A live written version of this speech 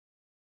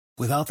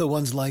Without the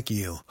ones like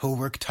you, who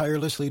work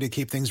tirelessly to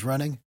keep things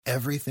running,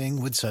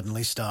 everything would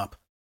suddenly stop.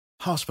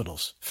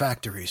 Hospitals,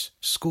 factories,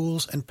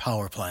 schools, and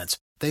power plants,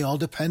 they all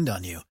depend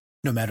on you.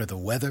 No matter the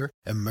weather,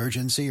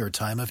 emergency, or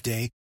time of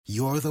day,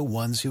 you're the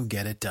ones who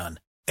get it done.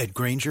 At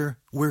Grainger,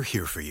 we're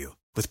here for you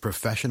with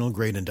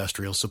professional-grade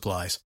industrial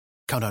supplies.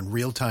 Count on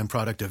real-time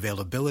product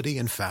availability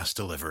and fast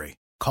delivery.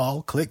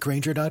 Call, click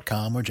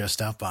Grainger.com, or just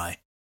stop by.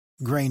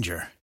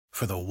 Grainger,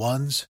 for the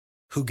ones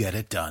who get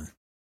it done.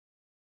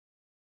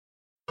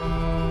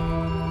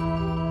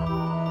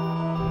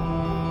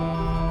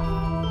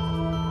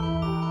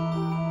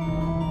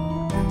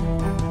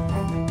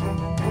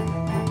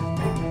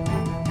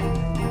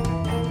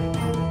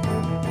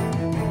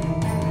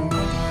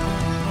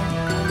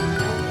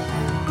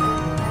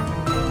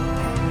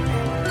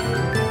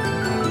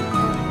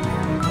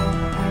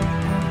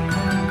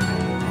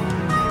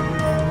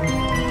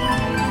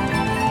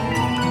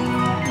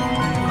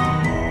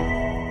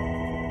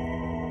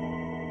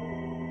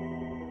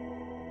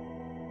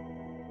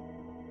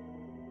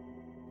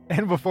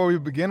 And before we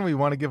begin, we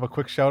want to give a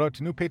quick shout out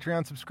to new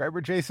Patreon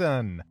subscriber,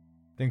 Jason.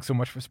 Thanks so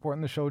much for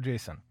supporting the show,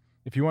 Jason.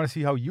 If you want to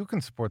see how you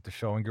can support the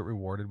show and get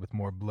rewarded with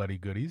more bloody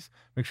goodies,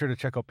 make sure to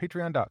check out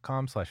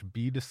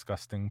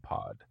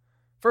patreon.com/bedisgustingpod.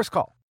 First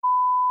call.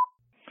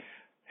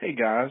 Hey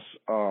guys,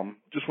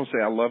 just want to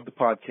say I love the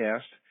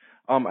podcast.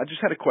 I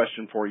just had a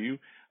question for you.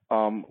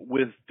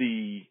 With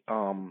the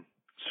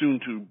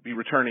soon to be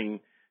returning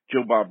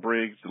Joe Bob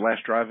Briggs, The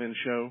Last Drive-In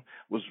Show,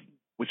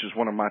 which is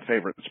one of my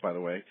favorites, by the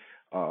way.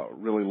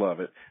 Really love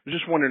it. I was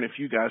just wondering if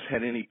you guys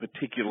had any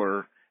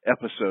particular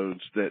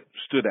episodes that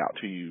stood out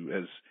to you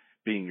as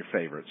being your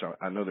favorites.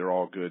 I know they're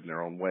all good in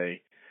their own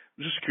way.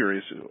 I'm just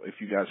curious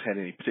if you guys had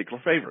any particular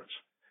favorites.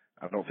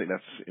 I don't think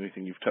that's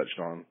anything you've touched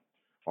on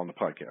the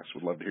podcast.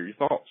 Would love to hear your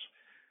thoughts.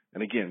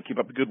 And again, keep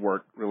up the good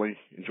work. Really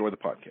enjoy the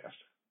podcast.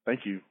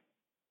 Thank you.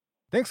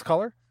 Thanks,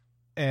 caller.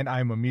 And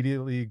I'm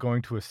immediately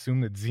going to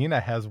assume that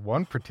Xena has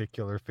one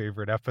particular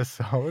favorite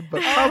episode,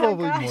 but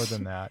probably more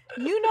than that.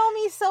 You know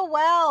me so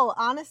well.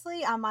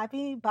 Honestly, I might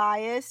be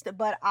biased,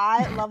 but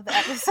I love the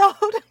episode.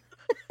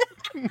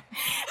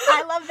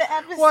 I love the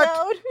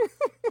episode.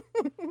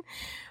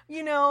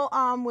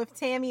 With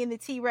Tammy and the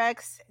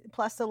T-Rex,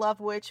 plus the Love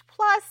Witch,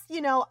 plus,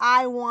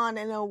 I won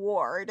an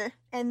award,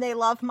 and they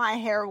love my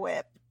hair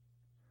whip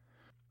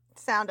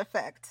sound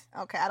effect.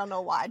 Okay, I don't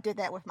know why I did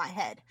that with my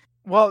head.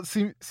 Well,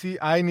 see,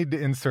 I need to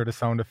insert a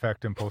sound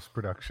effect in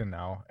post-production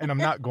now, and I'm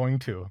not going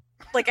to.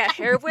 Like a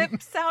hair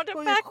whip sound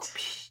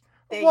effect?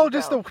 Well,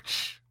 just a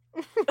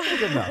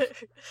good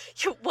enough.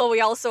 Well,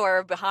 we also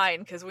are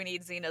behind because we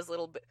need Xena's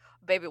little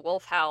baby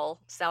wolf howl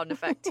sound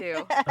effect,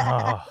 too.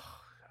 Oh,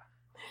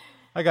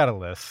 I got a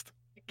list.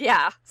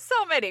 Yeah,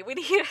 so many. We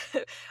need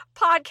a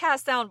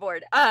podcast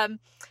soundboard.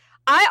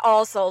 I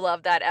also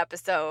love that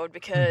episode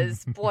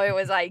because, boy,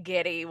 was I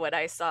giddy when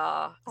I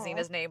saw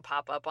Xena's name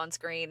pop up on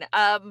screen.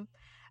 I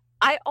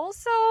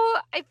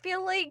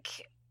feel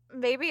like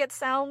maybe it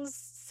sounds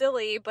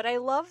silly, but I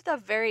love the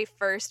very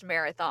first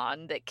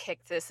marathon that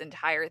kicked this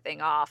entire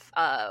thing off.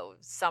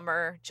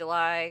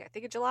 July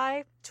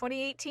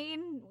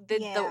 2018.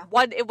 The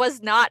one, it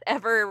was not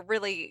ever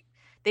really,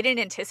 they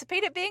didn't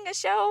anticipate it being a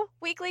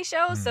weekly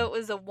show, so it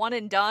was a one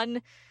and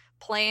done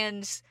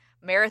planned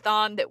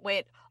marathon that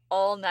went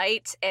all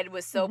night and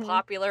was so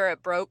popular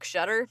it broke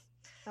Shudder.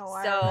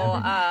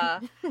 I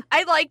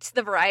liked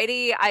the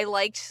variety.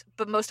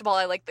 But most of all,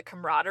 I liked the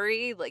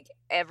camaraderie. Like,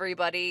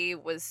 everybody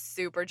was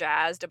super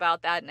jazzed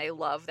about that, and I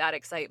love that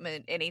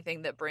excitement.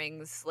 Anything that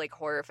brings like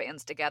horror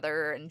fans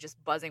together and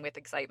just buzzing with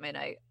excitement,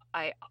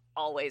 I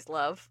always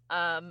love.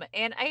 And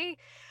I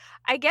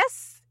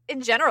guess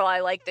in general, I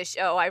like the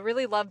show. I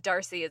really love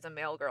Darcy as a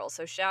male girl.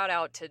 So shout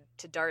out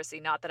to Darcy.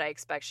 Not that I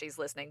expect she's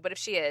listening, but if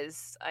she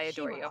is, I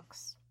adore you.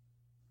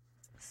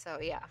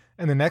 So yeah.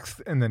 And the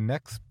next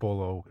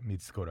bolo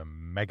needs to go to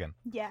Megan.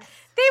 Yes.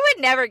 They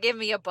would never give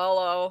me a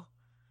bolo.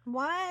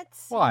 What?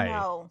 Why?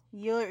 No,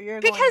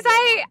 you're because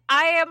I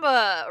am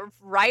a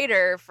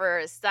writer for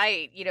a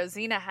site.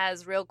 Xena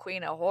has Real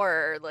Queen of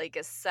Horror, like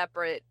a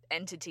separate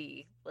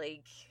entity.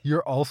 Like,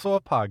 you're also a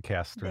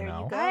podcaster there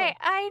now. You go.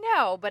 I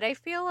know, but I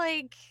feel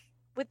like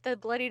with the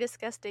Bloody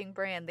Disgusting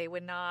brand, they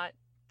would not.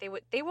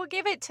 They will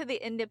give it to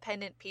the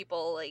independent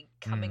people, like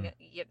coming.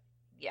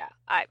 Yeah.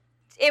 I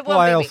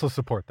also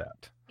support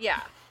that.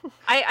 Yeah,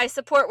 I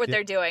support what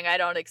they're doing. I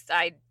don't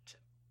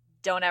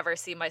ever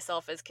see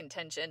myself as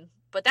contention,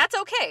 but that's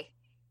okay.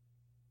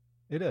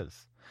 It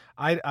is.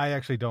 I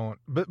actually don't.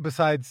 But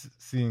besides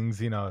seeing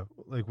Xena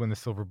like win the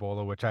Silver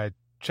Bolo, which I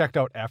checked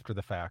out after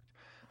the fact,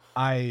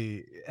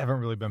 I haven't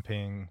really been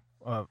paying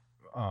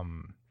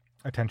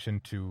attention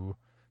to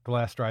The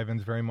Last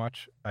Drive-Ins very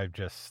much.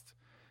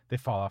 They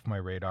fall off my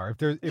radar.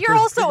 If you're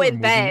also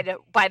in bed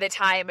by the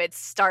time it's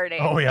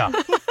starting. Oh yeah.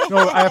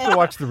 No, I have to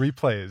watch the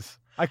replays.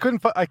 I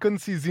couldn't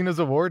see Xena's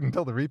award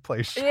until the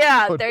replay.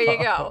 Yeah, there you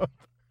go.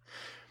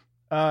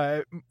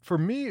 For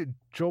me,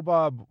 Joe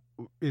Bob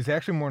is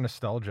actually more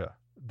nostalgia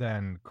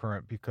than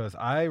current, because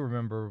I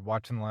remember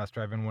watching The Last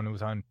Drive-In when it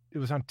was on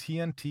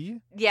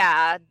TNT.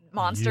 Yeah,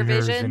 Monster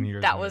Years Vision. and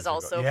years that and was years ago.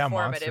 also Yeah,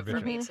 formative Monster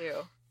for me Vision.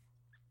 too.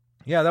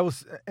 Yeah, that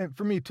was and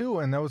for me too,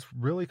 and that was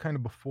really kind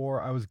of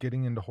before I was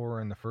getting into horror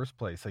in the first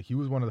place. Like, he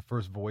was one of the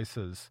first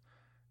voices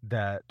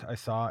that I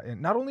saw,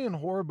 in not only in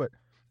horror but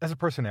as a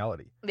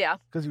personality, Yeah.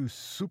 because he was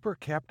super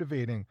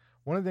captivating.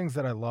 One of the things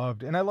that I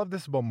loved, and I love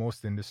this about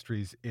most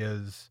industries,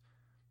 is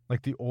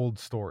like the old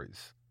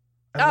stories.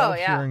 I love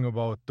hearing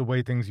about the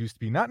way things used to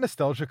be. Not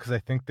nostalgia, because I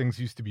think things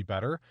used to be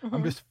better.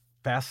 I'm just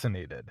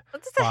fascinated.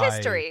 It's a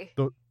history.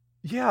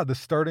 The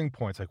starting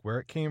points, like where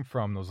it came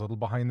from, those little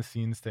behind the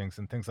scenes things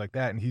and things like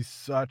that. And he's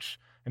such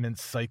an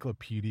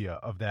encyclopedia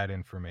of that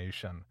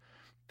information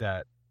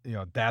that,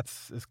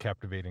 that's as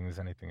captivating as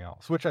anything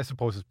else, which I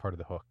suppose is part of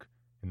the hook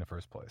in the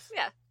first place.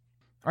 Yeah.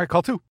 All right,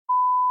 call 2.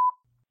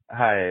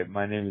 Hi,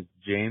 my name is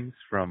James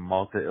from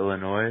Malta,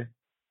 Illinois.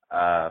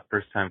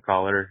 First time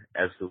caller.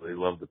 Absolutely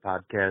love the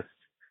podcast.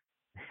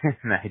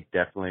 And I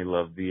definitely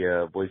love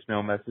the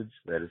voicemail message.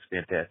 That is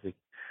fantastic.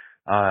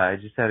 I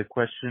just had a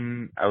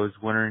question. I was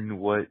wondering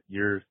what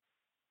your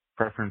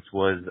preference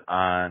was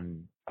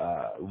on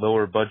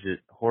lower budget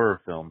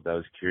horror films. I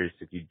was curious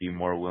if you'd be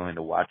more willing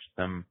to watch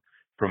them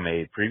from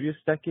a previous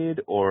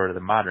decade or the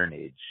modern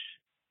age.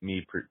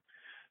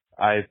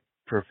 I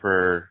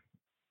prefer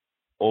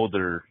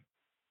older,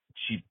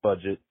 cheap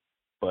budget,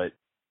 but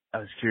I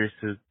was curious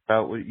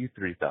about what you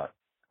three thought.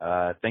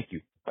 Thank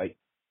you. Bye.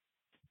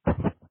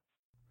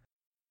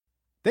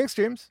 Thanks,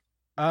 James.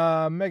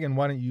 Megan,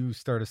 why don't you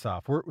start us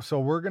off?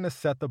 We're going to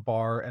set the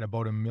bar at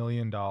about $1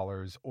 million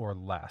or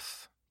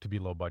less to be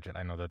low budget.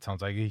 I know that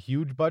sounds like a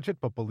huge budget,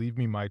 but believe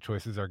me, my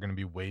choices are going to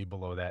be way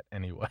below that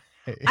anyway.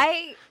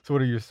 So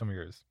what are some of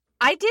yours?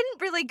 I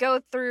didn't really go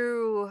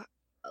through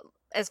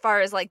as far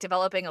as like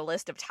developing a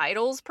list of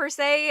titles per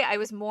se. I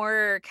was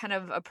more kind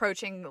of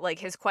approaching like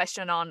his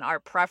question on our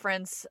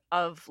preference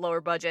of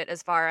lower budget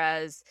as far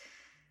as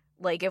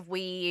like if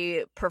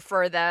we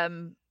prefer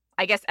them,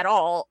 I guess, at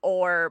all,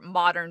 or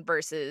modern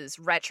versus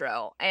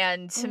retro.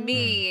 And to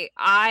me,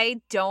 I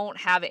don't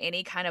have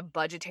any kind of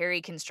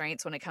budgetary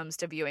constraints when it comes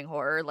to viewing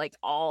horror. Like,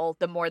 all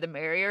the more the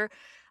merrier.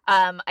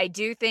 I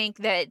do think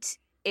that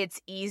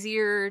it's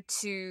easier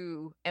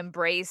to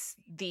embrace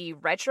the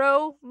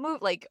retro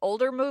like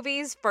older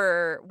movies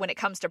for when it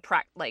comes to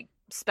like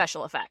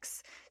special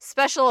effects.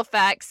 Special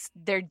effects,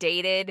 they're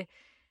dated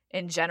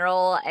in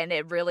general, and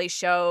it really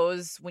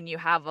shows when you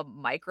have a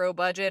micro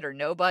budget or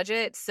no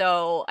budget.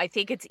 So I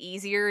think it's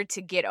easier to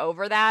get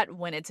over that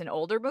when it's an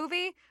older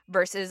movie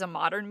versus a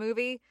modern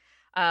movie,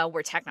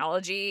 where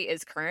technology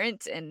is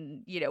current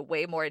and,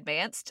 way more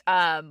advanced.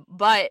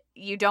 But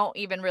you don't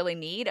even really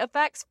need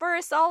effects for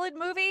a solid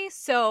movie.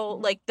 So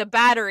like The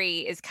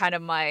Battery is kind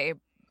of my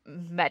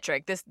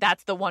metric.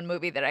 That's the one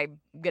movie that I'm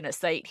gonna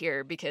cite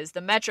here, because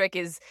the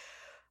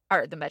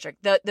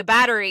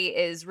Battery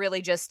is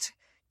really just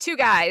two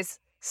guys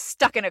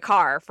stuck in a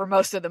car for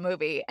most of the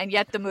movie, and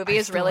yet the movie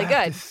is really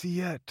good. To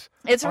see it.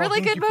 It's a really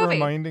good Thank you movie. For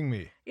reminding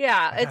me.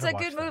 Yeah, it's a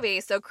good movie.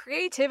 So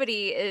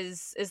creativity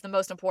is the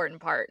most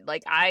important part.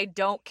 Like, I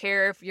don't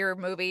care if your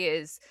movie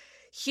is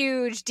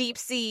huge, deep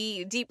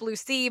blue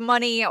sea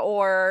money,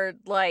 or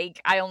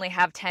like I only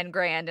have $10,000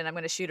 and I'm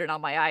going to shoot it on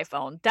my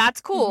iPhone.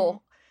 That's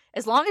cool.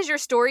 As long as your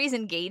story's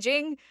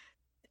engaging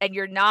and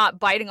you're not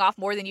biting off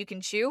more than you can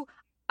chew,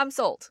 I'm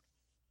sold.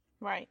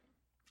 Right.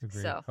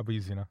 Agreed. So. How about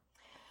you, Zena?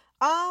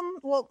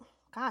 Well,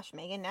 gosh,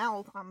 Megan,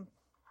 now I'm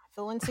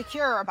feeling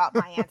insecure about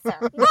my answer.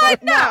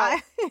 What? No.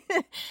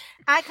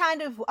 I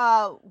kind of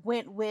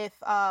went with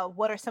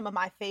what are some of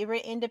my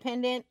favorite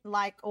independent,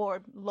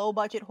 or low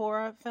budget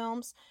horror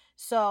films.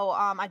 So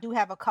I do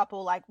have a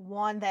couple. Like,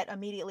 one that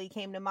immediately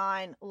came to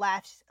mind,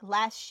 Last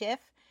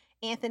Shift,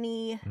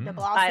 Anthony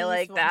DeBlasi. I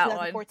like that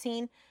 2014.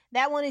 One.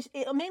 That one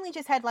it mainly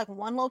just had like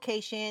one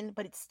location,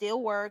 but it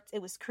still worked.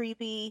 It was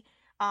creepy.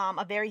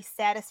 A very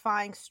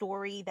satisfying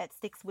story that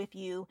sticks with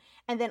you.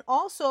 And then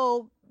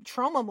also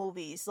trauma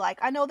movies. Like,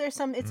 I know there's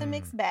some, it's a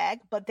mixed bag,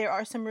 but there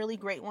are some really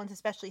great ones,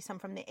 especially some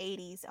from the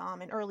 80s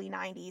and early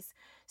 90s.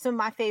 Some of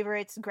my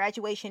favorites: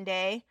 Graduation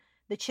Day,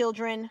 The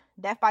Children,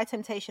 Death by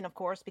Temptation, of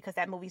course, because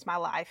that movie's my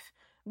life,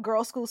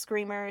 Girl School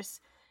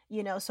Screamers,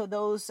 so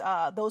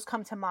those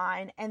come to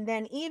mind. And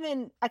then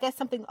even, I guess,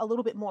 something a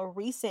little bit more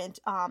recent,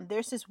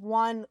 there's this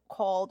one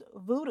called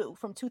Voodoo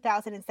from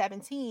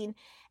 2017,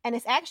 and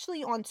it's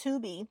actually on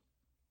Tubi,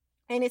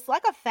 and it's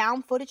like a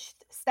found footage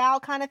style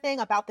kind of thing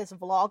about this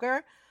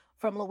vlogger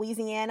from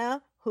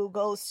Louisiana who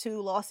goes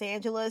to Los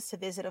Angeles to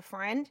visit a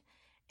friend,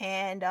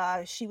 and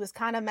she was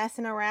kind of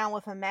messing around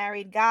with a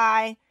married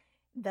guy.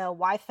 The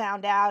wife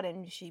found out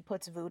and she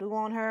puts voodoo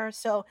on her.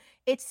 So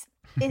it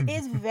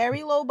is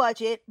very low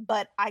budget,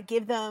 but I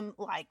give them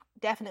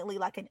definitely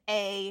an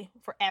A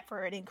for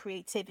effort and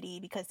creativity,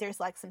 because there's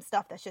some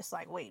stuff that's just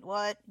wait,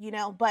 what?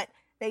 But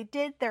they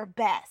did their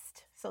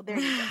best. So there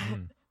you go.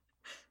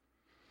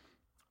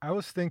 I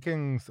was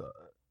thinking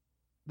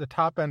the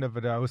top end of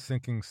it. I was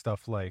thinking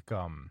stuff like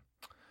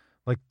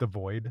The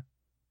Void.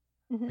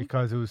 Mhm.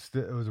 because it was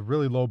a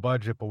really low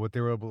budget, but what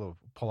they were able to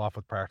pull off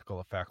with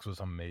practical effects was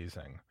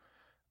amazing.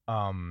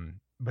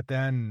 But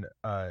then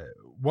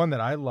one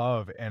that I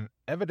love and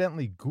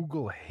evidently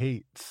Google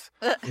hates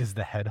is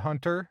The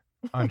Headhunter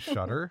on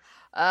Shudder.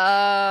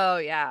 Oh,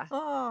 yeah.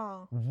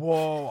 Oh.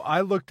 Whoa,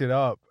 I looked it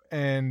up,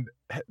 and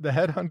The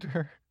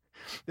Headhunter,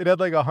 it had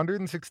like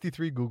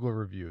 163 Google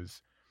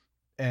reviews,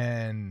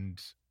 and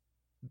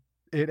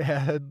it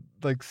had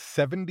like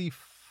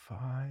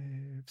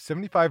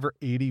 75 or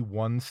 80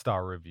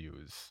 one-star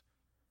reviews.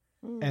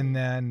 And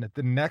then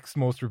the next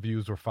most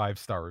reviews were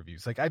 5-star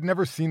reviews. Like, I'd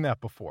never seen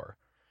that before,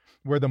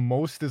 where the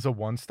most is a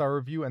 1-star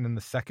review, and then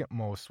the second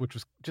most, which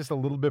was just a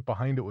little bit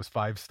behind it, was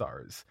 5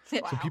 stars. So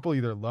Wow. people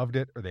either loved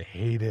it or they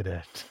hated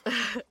it.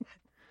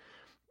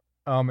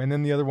 And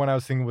then the other one I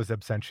was thinking was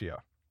Absentia,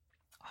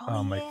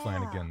 Oh, Mike yeah.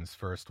 Flanagan's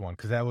first one,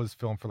 because that was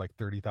filmed for like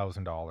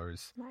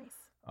 $30,000. Nice.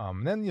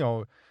 Then, you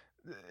know,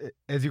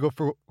 as you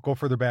go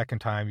further back in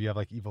time, you have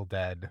like Evil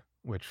Dead,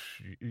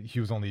 which he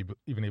was only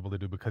even able to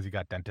do because he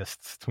got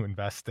dentists to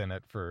invest in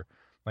it for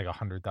like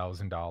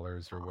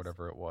 $100,000 or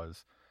whatever it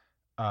was.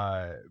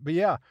 But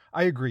yeah,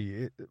 I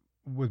agree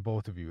with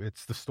both of you.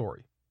 It's the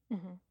story.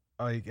 Mhm.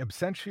 Like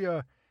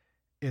Absentia,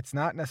 it's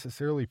not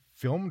necessarily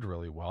filmed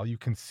really well. You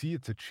can see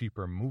it's a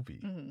cheaper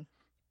movie, Mhm.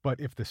 but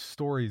if the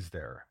story's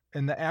there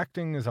and the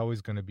acting is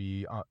always going to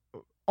be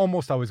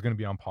almost always going to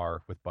be on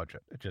par with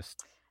budget, it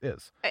just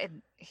is.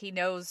 And he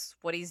knows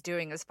what he's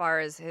doing as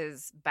far as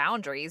his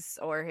boundaries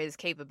or his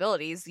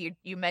capabilities.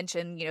 You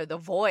mentioned, you know, The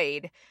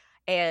Void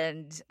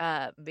and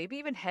maybe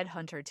even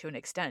Headhunter to an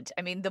extent.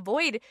 I mean, The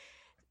Void,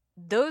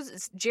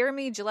 those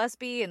Jeremy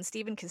Gillespie and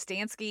Stephen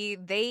Kostansky,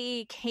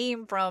 they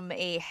came from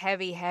a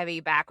heavy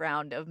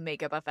background of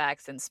makeup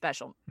effects and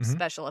special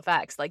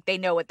effects. Like, they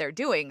know what they're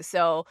doing.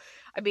 So,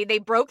 I mean, they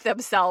broke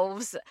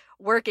themselves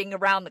working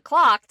around the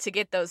clock to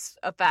get those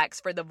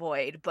effects for The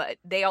Void, but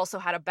they also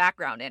had a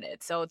background in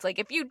it. So it's like,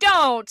 if you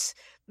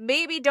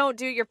maybe don't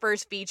do your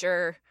first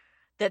feature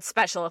that's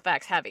special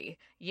effects heavy,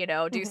 you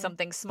know, do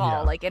something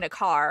small, like in a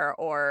car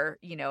or,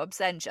 you know,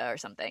 Absentia or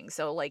something.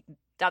 So, like,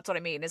 that's what I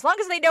mean. As long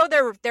as they know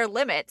their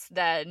limits,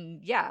 then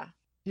yeah.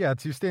 Yeah,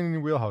 it's you staying in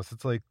your wheelhouse.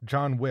 It's like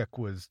John Wick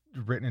was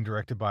written and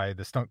directed by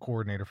the stunt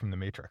coordinator from The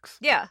Matrix.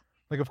 Yeah.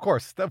 Like, of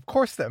course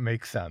that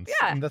makes sense.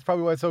 Yeah. And that's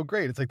probably why it's so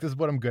great. It's like, this is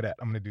what I'm good at.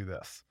 I'm going to do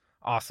this.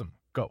 Awesome.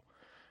 Go.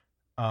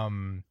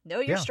 Know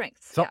your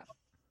strengths. So, yeah.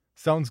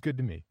 Sounds good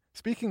to me.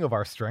 Speaking of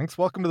our strengths,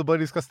 welcome to the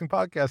Bloody Disgusting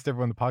Podcast,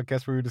 everyone. The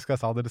podcast where we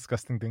discuss all the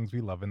disgusting things we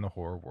love in the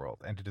horror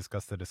world. And to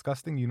discuss the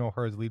disgusting, you know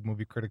her as lead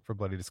movie critic for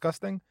Bloody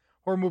Disgusting,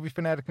 horror movie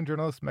fanatic and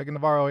journalist Megan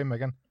Navarro. Hey,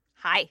 Megan.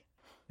 Hi.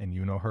 And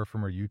you know her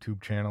from her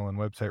YouTube channel and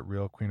website,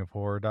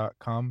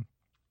 realqueenofhorror.com.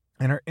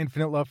 And her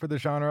infinite love for the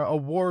genre,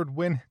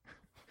 award-winning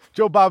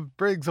Joe Bob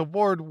Briggs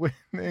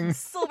award-winning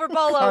Silver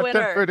Bolo content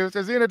winner.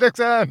 producer, Zena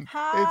Dixon.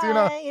 Hi, Hey,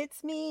 Zena.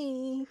 it's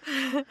me.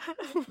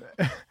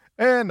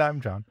 And I'm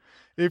John.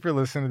 If you're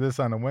listening to this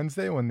on a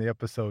Wednesday when the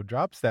episode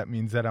drops, that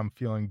means that I'm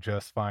feeling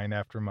just fine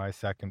after my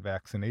second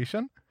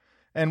vaccination.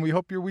 And we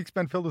hope your week's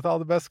been filled with all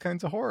the best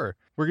kinds of horror.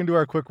 We're going to do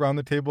our quick round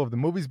the table of the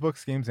movies,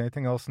 books, games,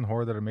 anything else in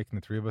horror that are making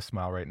the three of us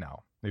smile right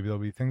now. Maybe there'll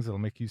be things that'll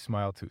make you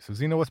smile too. So,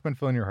 Zena, what's been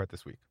filling your heart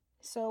this week?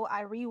 So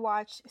I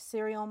rewatched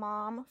Serial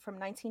Mom from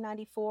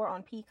 1994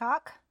 on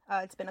Peacock.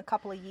 It's been a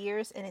couple of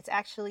years, and it's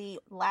actually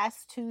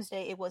last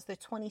Tuesday. It was the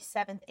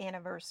 27th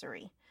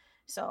anniversary.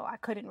 So I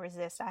couldn't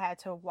resist. I had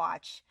to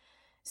watch.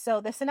 So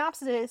the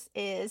synopsis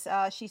is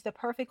she's the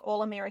perfect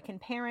all-American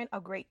parent, a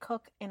great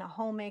cook and a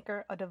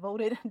homemaker, a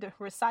devoted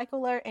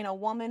recycler, and a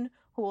woman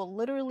who will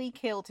literally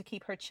kill to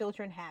keep her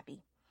children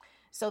happy.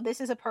 So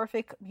this is a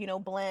perfect,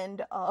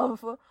 blend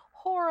of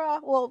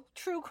horror,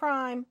 true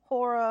crime,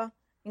 horror,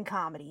 and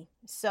comedy.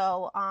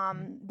 So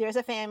there's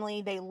a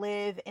family. They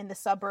live in the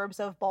suburbs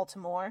of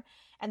Baltimore,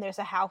 and there's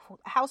a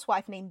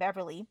housewife named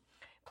Beverly,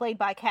 played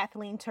by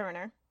Kathleen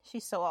Turner.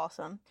 She's so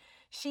awesome.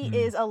 She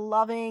is a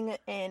loving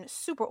and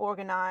super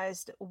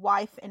organized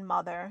wife and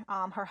mother.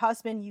 Her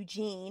husband,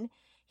 Eugene,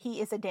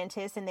 he is a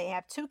dentist, and they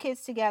have 2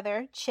 kids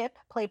together. Chip,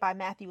 played by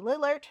Matthew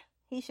Lillard.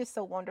 He's just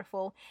so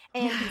wonderful.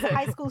 And he's a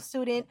high school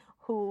student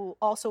who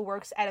also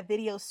works at a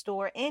video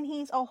store, and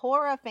he's a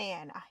horror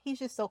fan. He's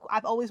just so cool.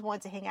 I've always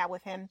wanted to hang out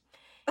with him,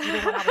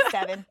 even when I was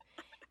 7.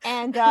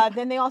 And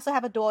then they also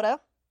have a daughter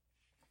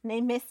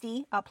named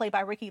Misty, played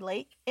by Ricky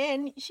Lake.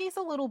 And she's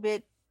a little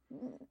bit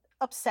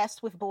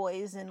obsessed with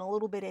boys and a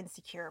little bit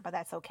insecure, but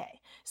that's okay.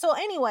 So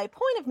anyway,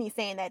 point of me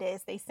saying that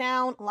is they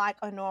sound like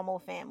a normal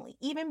family.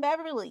 Even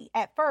Beverly,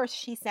 at first,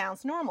 she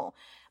sounds normal,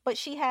 but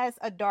she has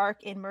a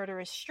dark and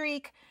murderous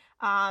streak.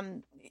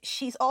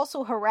 She's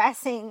also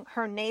harassing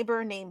her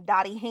neighbor named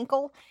Dottie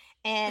Hinkle,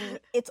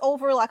 and it's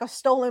over like a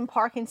stolen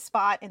parking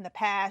spot in the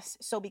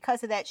past. So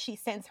because of that, she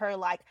sends her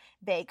like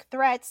vague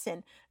threats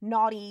and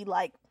naughty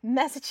like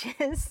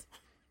messages.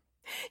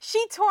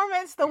 She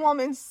torments the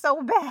woman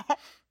so bad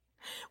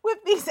with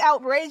these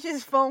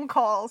outrageous phone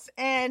calls.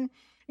 And,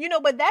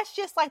 but that's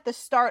just like the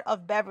start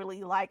of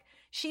Beverly. Like,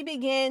 she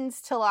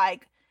begins to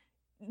like,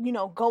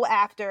 go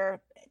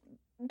after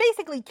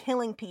basically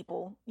killing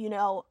people,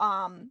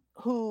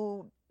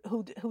 who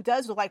who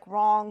does like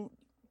wrong.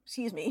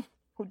 Excuse me,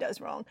 who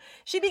does wrong.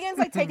 She begins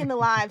like taking the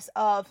lives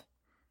of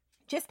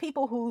just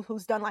people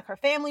who's done like her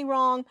family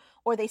wrong,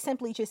 or they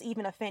simply just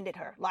even offended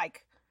her.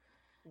 Like,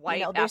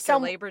 White there's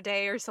after Labor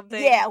Day or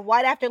something. Yeah,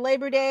 white after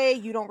Labor Day.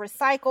 You don't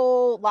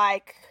recycle.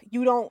 Like,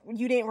 you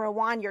didn't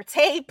rewind your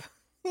tape.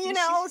 So she's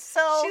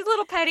a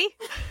little petty.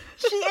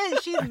 She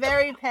is. She's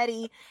very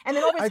petty. And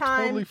then over time,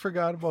 I totally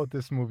forgot about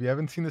this movie. I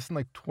haven't seen this in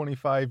like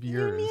 25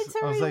 years. You need to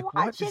I was like,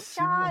 what rewatch it, is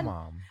Serial John.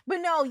 Mom? But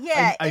no,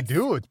 yeah, I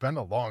do. It's been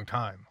a long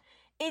time.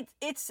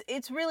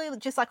 It's really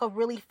just like a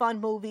really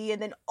fun movie.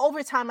 And then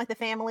over time, like the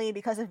family,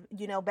 because of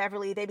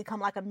Beverly, they become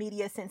like a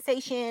media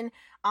sensation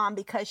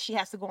because she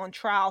has to go on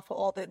trial for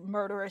all the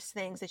murderous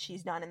things that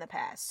she's done in the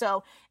past.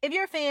 So if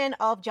you're a fan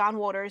of John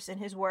Waters and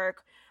his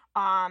work,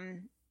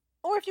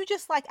 or if you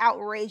just like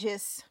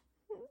outrageous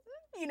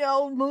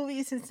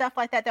movies and stuff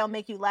like that that'll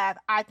make you laugh,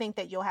 I think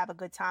that you'll have a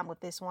good time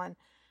with this one.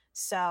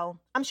 So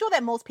I'm sure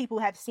that most people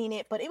have seen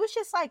it, but it was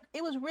just like,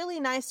 it was really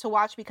nice to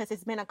watch because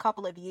it's been a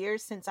couple of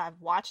years since I've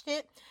watched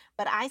it,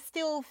 but I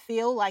still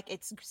feel like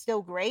it's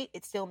still great.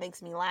 It still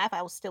makes me laugh.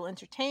 I was still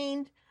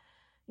entertained.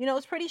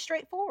 It's pretty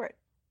straightforward.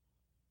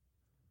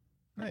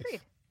 Nice.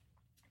 Agreed.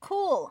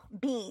 Cool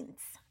beans.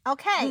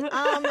 Okay.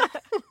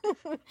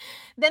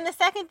 Then the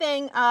second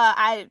thing,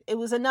 it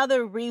was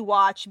another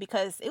rewatch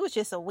because it was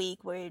just a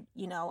week where,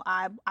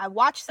 I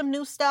watched some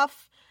new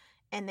stuff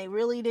and they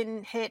really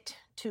didn't hit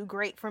too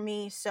great for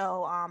me.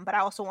 So, but I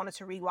also wanted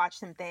to rewatch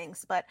some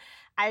things. But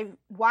I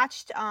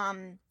watched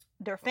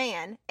Der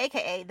Fan,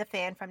 aka The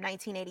Fan from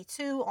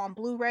 1982 on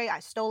Blu-ray. I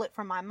stole it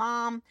from my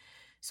mom.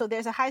 So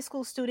there's a high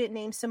school student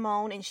named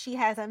Simone, and she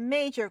has a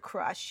major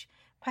crush,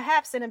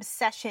 perhaps an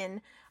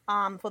obsession,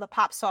 for the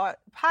pop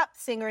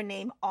singer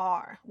named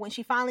R. When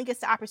she finally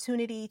gets the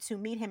opportunity to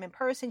meet him in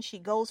person, she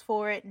goes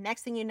for it.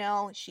 Next thing you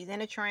know, she's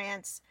in a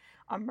trance.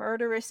 A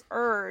murderous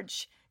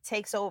urge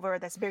takes over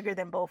that's bigger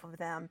than both of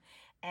them.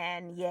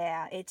 And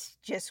yeah, it's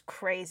just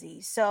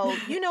crazy. So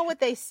you know what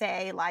they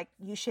say, like,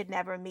 you should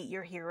never meet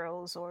your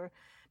heroes or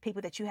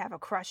people that you have a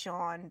crush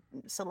on,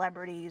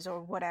 celebrities or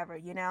whatever,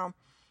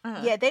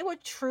 Yeah, they were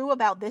true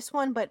about this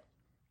one, but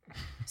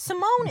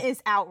Simone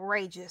is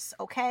outrageous,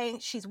 okay?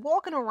 She's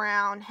walking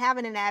around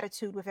having an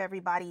attitude with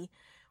everybody,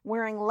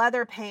 wearing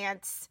leather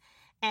pants,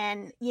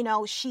 and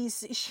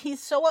she's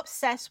so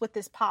obsessed with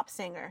this pop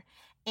singer.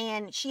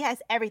 And she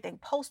has everything,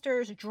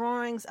 posters,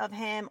 drawings of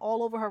him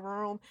all over her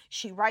room.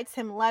 She writes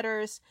him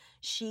letters.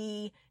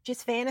 She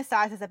just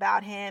fantasizes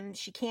about him.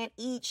 She can't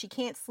eat. She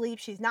can't sleep.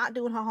 She's not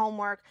doing her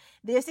homework.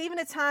 There's even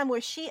a time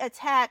where she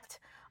attacks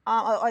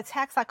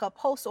like a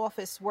post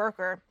office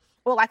worker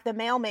or like the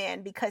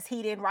mailman because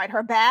he didn't write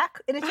her back.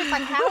 And it's just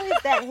like, how is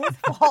that his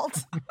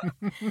fault?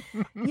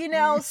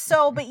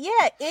 So, but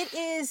yeah,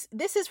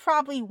 this is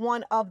probably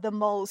one of the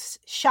most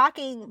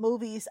shocking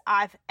movies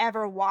I've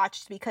ever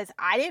watched because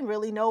I didn't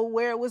really know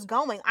where it was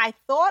going. I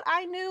thought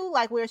I knew,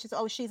 like, where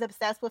she's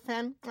obsessed with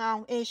him.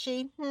 Oh, is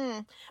she?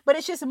 But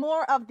it's just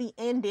more of the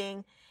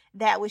ending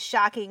that was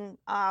shocking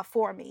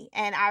for me.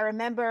 And I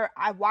remember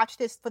I watched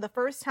this for the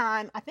first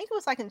time, I think it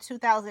was like in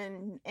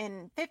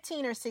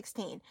 2015 or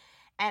 16.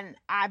 And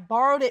I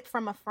borrowed it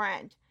from a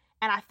friend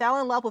and I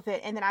fell in love with it.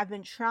 And then I've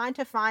been trying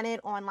to find it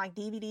on like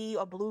DVD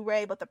or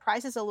Blu-ray, but the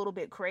price is a little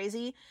bit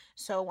crazy.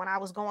 So when I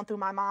was going through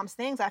my mom's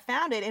things, I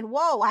found it and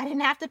whoa, I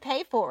didn't have to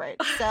pay for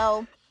it.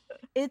 So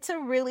it's a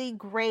really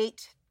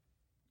great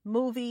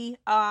movie.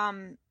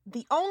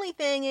 The only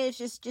thing is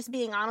just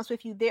being honest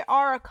with you, there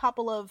are a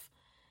couple of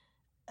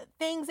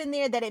things in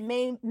there that it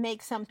may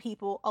make some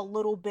people a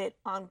little bit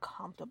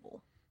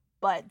uncomfortable,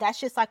 but that's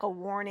just like a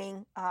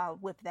warning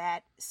with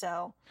that.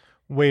 So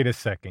wait a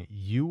second.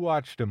 You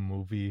watched a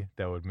movie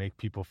that would make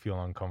people feel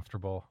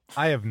uncomfortable?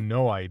 I have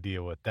no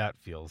idea what that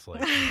feels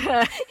like.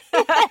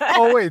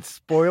 Oh, wait.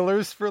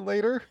 Spoilers for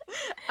later?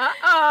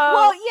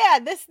 Well, yeah,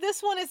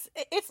 this one is,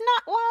 it's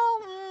not,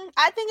 well,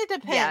 I think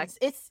it depends.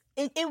 Yeah.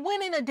 It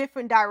went in a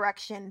different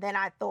direction than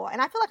I thought.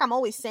 And I feel like I'm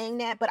always saying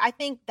that, but I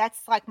think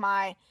that's like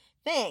my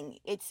thing.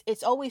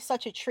 It's always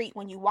such a treat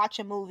when you watch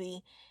a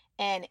movie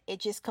and it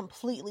just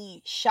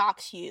completely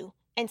shocks you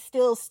and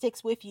still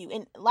sticks with you.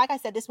 And like I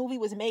said, this movie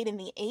was made in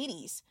the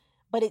 80s,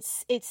 but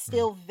it's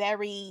still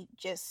very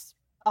just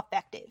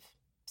effective.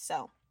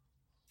 So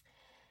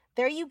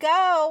there you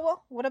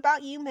go. What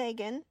about you,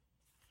 Megan?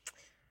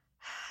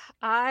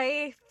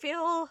 I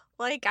feel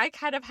like I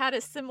kind of had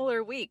a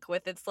similar week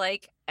with it's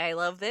like, I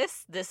love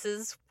this. This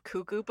is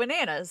cuckoo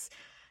bananas.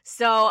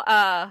 So,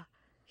 yeah,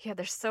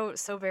 they're so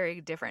very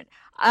different.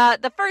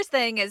 The first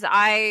thing is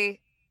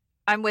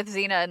I'm with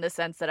Zena in the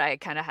sense that I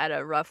kind of had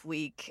a rough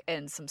week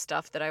and some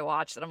stuff that I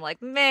watched that I'm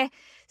like, meh.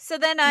 So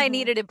then I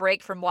needed a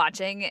break from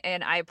watching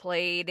and I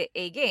played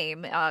a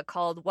game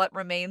called What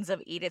Remains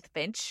of Edith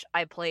Finch.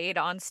 I played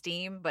on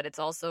Steam, but it's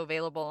also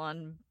available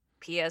on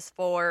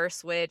PS4,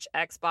 Switch,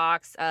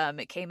 Xbox.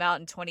 It came out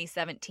in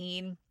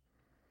 2017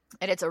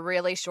 and it's a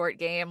really short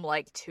game,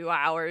 like 2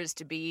 hours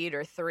to beat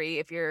or 3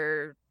 if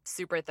you're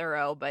super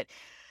thorough. But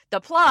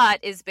the plot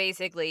is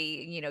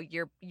basically,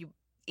 you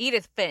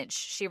Edith Finch.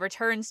 She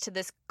returns to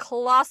this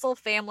colossal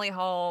family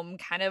home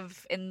kind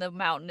of in the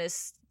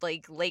mountainous,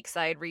 like,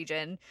 lakeside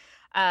region.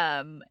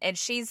 And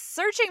she's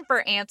searching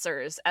for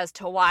answers as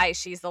to why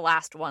she's the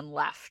last one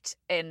left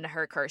in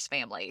her cursed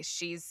family.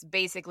 She's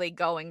basically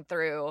going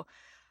through,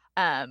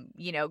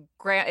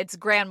 it's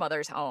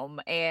grandmother's home,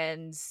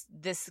 and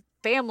this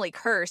family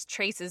curse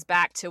traces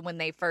back to when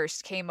they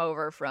first came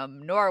over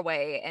from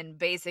Norway, and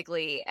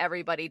basically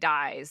everybody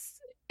dies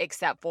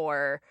except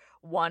for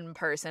one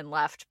person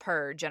left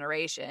per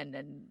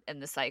generation,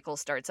 and the cycle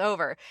starts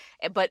over.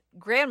 But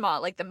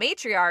grandma, like the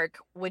matriarch,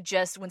 would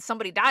just, when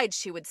somebody died,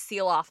 she would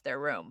seal off their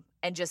room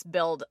and just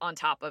build on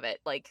top of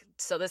it. Like,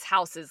 so this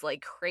house is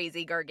like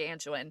crazy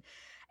gargantuan.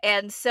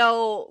 And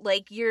so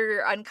like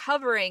you're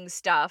uncovering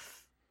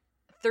stuff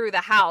through the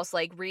house,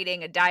 like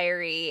reading a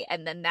diary,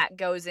 and then that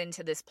goes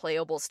into this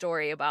playable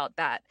story about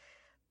that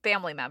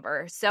family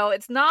member. So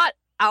it's not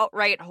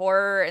outright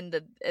horror in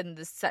the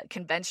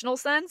conventional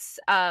sense.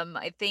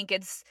 I think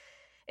it's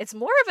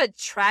more of a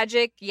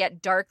tragic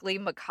yet darkly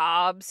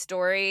macabre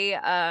story.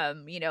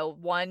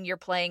 One, you're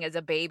playing as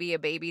a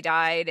baby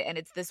died, and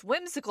it's this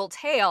whimsical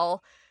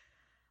tale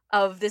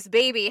of this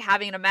baby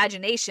having an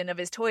imagination of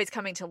his toys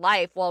coming to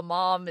life while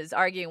mom is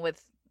arguing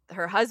with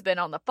her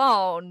husband on the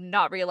phone,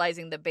 not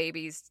realizing the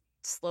baby's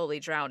slowly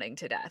drowning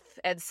to death.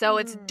 And so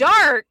it's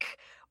dark,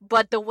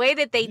 but the way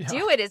that they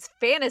do it is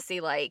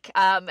fantasy-like.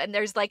 And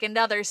there's like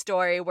another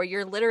story where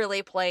you're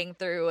literally playing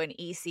through an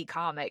EC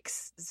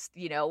Comics,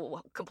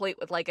 complete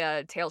with like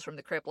a Tales from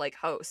the Crypt like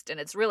host, and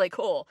it's really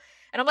cool.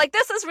 And I'm like,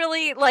 this is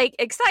really like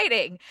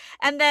exciting.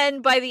 And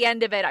then by the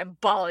end of it, I'm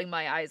bawling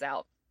my eyes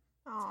out.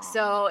 Aww.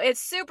 So it's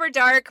super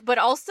dark, but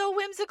also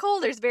whimsical.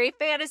 There's very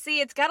fantasy.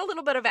 It's got a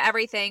little bit of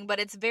everything, but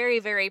it's very,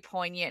 very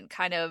poignant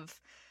kind of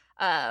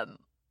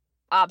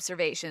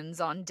observations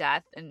on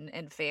death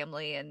and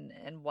family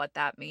and what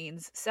that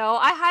means. So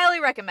I highly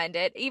recommend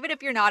it. Even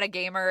if you're not a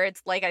gamer,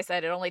 it's like I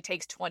said, it only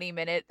takes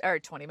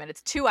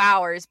 2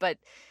 hours, but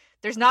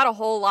there's not a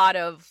whole lot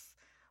of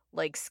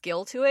like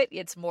skill to it.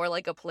 It's more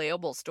like a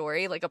playable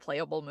story, like a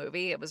playable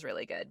movie. It was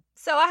really good.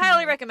 So I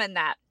highly recommend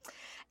that.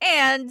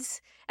 And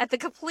at the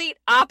complete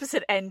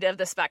opposite end of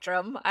the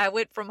spectrum, I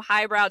went from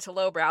highbrow to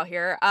lowbrow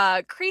here.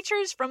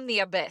 Creatures from the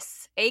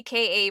Abyss,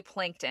 aka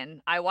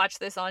Plankton. I watched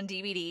this on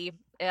DVD.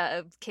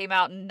 Came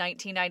out in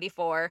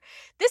 1994.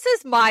 This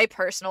is my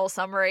personal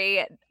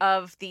summary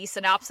of the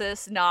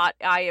synopsis, not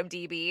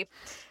IMDb.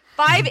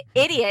 5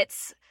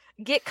 idiots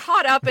get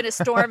caught up in a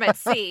storm at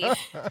sea.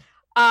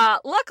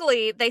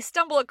 Luckily, they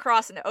stumble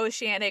across an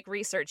oceanic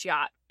research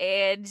yacht,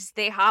 and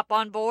they hop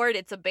on board.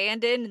 It's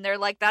abandoned, and they're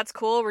like, that's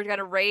cool, we're going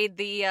to raid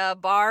the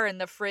bar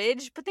and the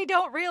fridge. But they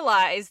don't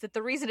realize that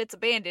the reason it's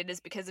abandoned is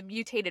because a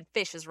mutated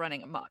fish is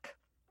running amok.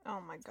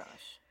 Oh my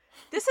gosh.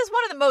 This is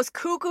one of the most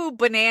cuckoo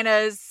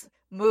bananas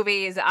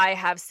movies I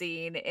have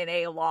seen in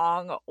a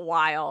long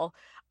while.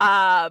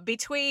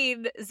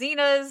 Between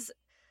Xena's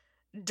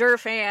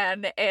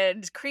Durfan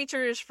and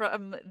Creatures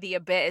from the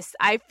Abyss,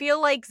 I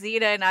feel like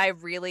Xena and I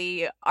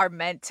really are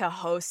meant to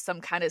host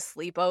some kind of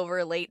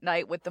sleepover late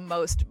night with the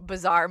most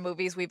bizarre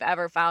movies we've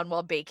ever found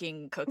while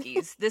baking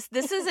cookies. This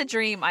is a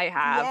dream I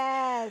have.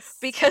 Yes.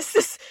 Because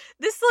this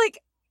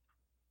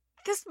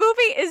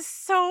movie is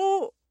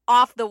so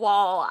off the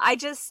wall.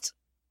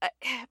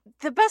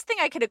 The best thing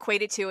I could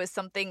equate it to is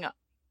something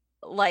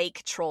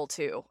like Troll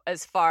 2,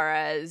 as far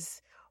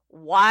as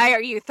why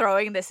are you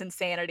throwing this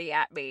insanity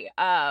at me?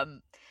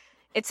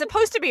 It's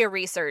supposed to be a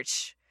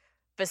research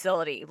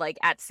facility, like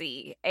at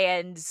sea,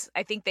 and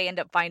I think they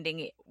end up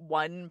finding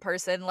one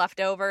person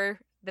left over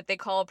that they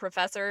call a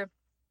professor.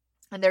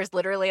 And there's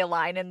literally a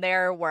line in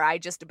there where I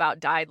just about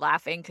died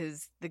laughing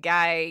because the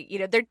guy,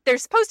 they're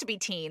supposed to be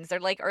teens. They're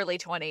like early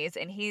 20s.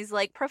 And he's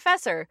like,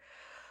 Professor,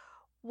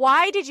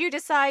 why did you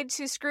decide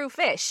to screw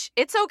fish?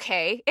 It's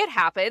okay. It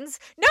happens.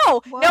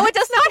 No, it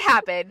does not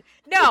happen.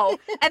 No.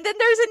 And then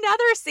there's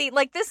another scene,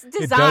 like this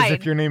design. It does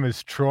if your name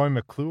is Troy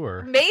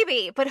McClure.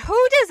 Maybe, but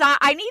who designed?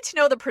 I need to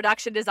know the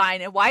production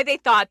design and why they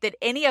thought that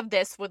any of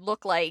this would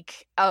look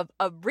like a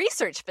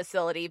research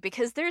facility,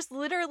 because there's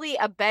literally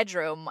a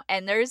bedroom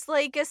and there's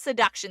like a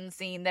seduction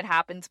scene that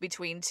happens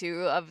between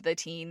 2 of the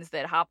teens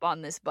that hop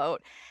on this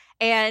boat.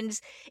 And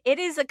it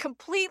is a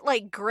complete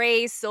like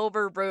gray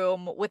silver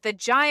room with a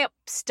giant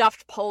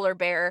stuffed polar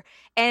bear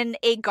and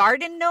a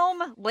garden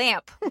gnome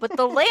lamp. But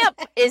the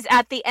lamp is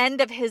at the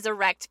end of his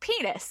erect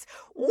penis.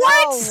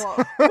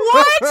 What? No.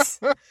 What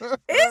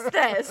is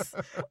this?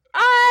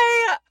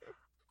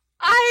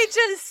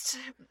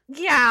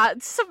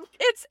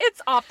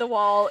 It's off the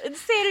wall.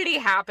 Insanity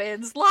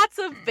happens. Lots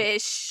of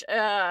fish,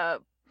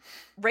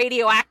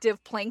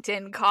 radioactive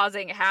plankton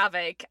causing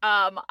havoc.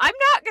 I'm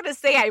not gonna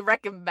say I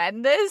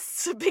recommend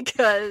this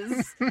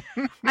because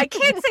I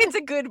can't say it's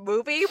a good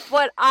movie,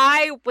 but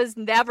I was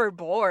never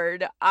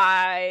bored.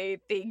 I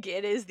think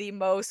it is the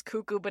most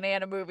cuckoo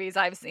banana movies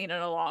I've seen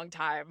in a long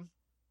time.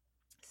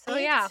 So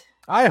yeah.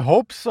 I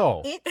hope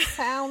so. It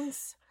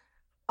sounds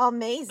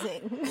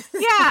amazing.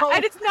 Yeah, So-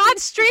 and it's not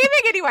streaming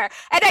anywhere.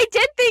 And I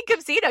did think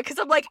of Zena because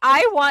I'm like,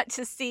 I want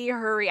to see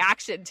her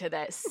reaction to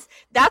this.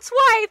 That's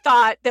why I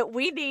thought that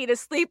we need a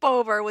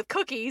sleepover with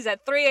cookies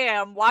at 3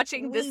 a.m.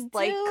 watching We this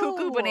like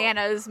cuckoo do.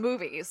 bananas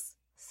movies.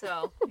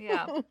 So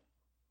yeah,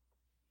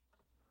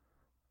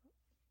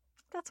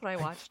 that's what I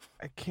watched.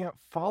 I can't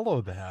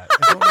follow that.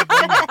 I don't know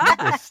why you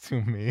do this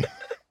to me.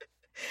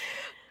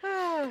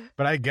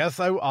 But I guess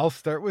I'll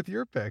start with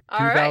your pick. All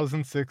right.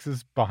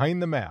 2006's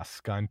Behind the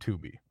Mask on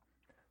Tubi.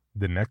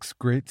 The next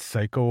great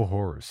psycho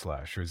horror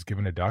slasher is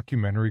given a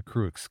documentary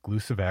crew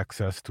exclusive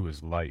access to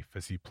his life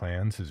as he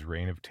plans his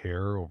reign of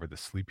terror over the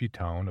sleepy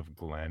town of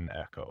Glen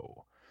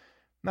Echo.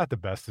 Not the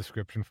best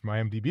description from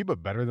IMDb,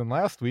 but better than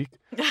last week.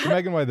 So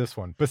Megan, why this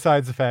one?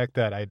 Besides the fact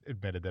that I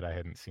admitted that I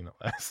hadn't seen it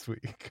last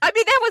week. I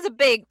mean, that was a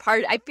big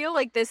part. I feel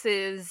like this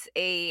is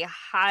a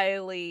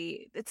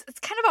it's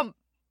kind of a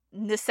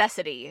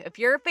necessity. If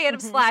you're a fan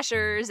of Mhm.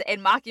 slashers and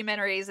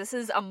mockumentaries, this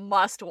is a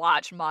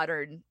must-watch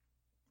modern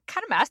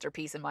kind of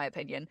masterpiece in my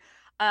opinion.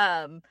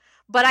 But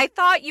I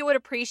thought you would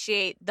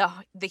appreciate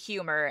the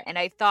humor, and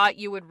I thought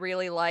you would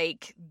really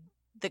like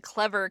the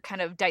clever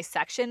kind of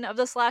dissection of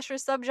the slasher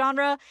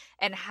subgenre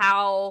and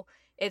how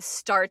it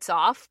starts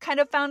off kind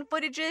of found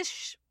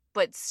footage-ish,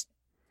 but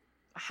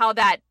how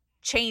that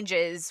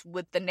changes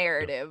with the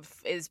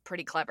narrative is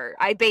pretty clever.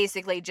 I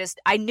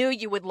knew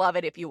you would love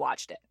it if you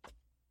watched it.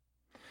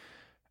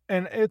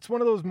 And it's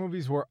one of those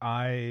movies where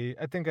I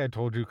think I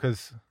told you,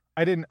 because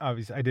I didn't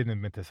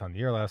admit this on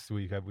the air last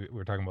week. We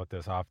were talking about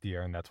this off the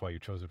air, and that's why you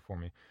chose it for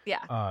me.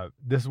 Yeah.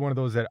 This is one of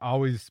those that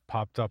always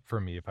popped up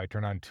for me if I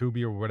turn on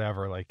Tubi or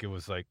whatever. Like, it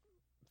was like,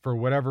 for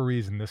whatever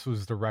reason, this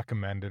was the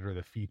recommended or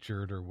the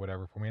featured or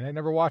whatever for me, and I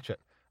never watch it.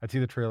 I'd see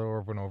the trailer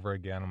over and over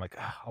again. I'm like,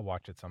 I'll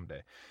watch it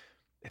someday.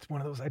 It's one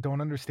of those I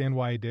don't understand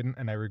why I didn't,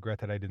 and I regret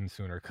that I didn't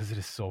sooner, because it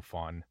is so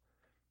fun.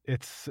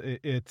 It's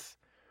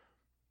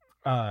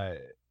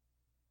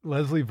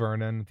Leslie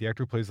Vernon, the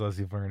actor who plays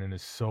Leslie Vernon,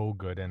 is so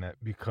good in it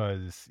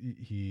because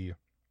he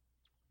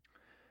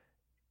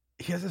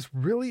has this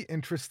really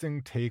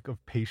interesting take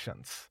of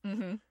patience.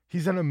 Mm-hmm.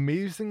 He's an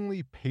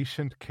amazingly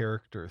patient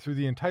character through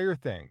the entire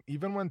thing,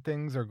 even when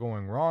things are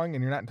going wrong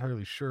and you're not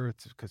entirely sure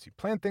it's because he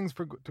planned things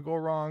to go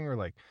wrong or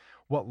like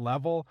what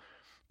level.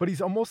 But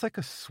he's almost like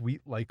a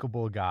sweet,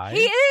 likable guy.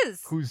 He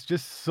is. Who's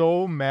just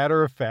so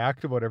matter of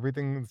fact about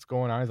everything that's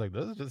going on. He's like,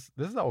 this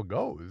is how it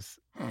goes.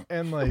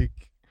 And like,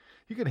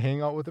 you could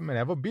hang out with him and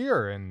have a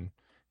beer, and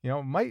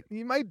you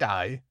might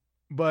die,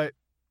 but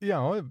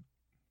it'd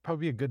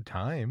probably be a good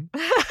time.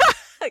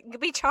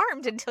 Be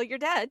charmed until you're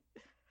dead.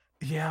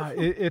 Yeah,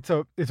 it's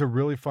a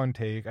really fun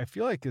take. I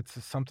feel like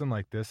it's something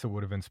like this that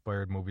would have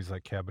inspired movies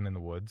like Cabin in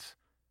the Woods,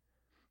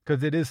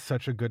 because it is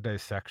such a good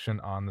dissection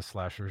on the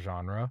slasher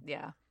genre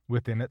Yeah.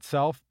 within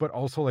itself, but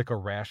also like a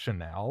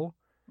rationale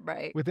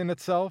Right. within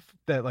itself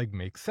that like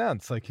makes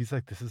sense. Like, he's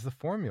like, this is the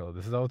formula,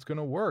 this is how it's going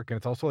to work. And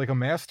it's also like a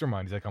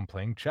mastermind. He's like, I'm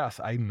playing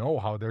chess, I know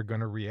how they're going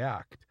to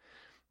react.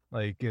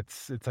 Like,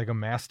 it's like a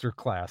master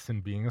class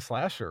in being a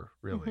slasher,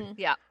 really. Mhm.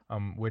 Yeah.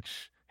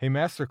 Which, hey,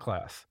 master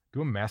class,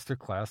 do a master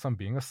class on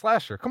being a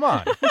slasher. Come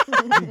on.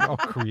 Being all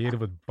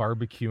creative with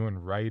barbecue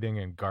and writing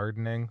and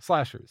gardening.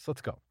 Slashers,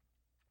 let's go.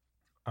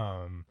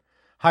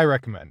 High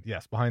recommend.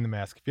 Yes, Behind the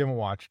Mask. If you haven't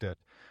watched it,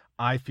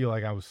 I feel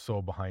like I was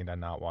so behind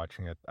on not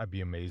watching it. I'd be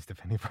amazed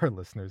if any of our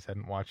listeners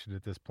hadn't watched it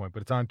at this point,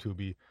 but it's on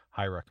Tubi.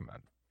 High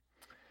recommend.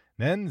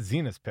 Then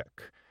Zena's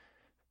pick.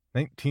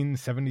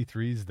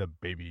 1973's The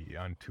Baby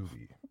on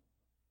Tubi.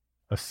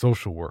 A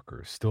social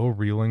worker, still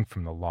reeling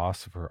from the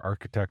loss of her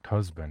architect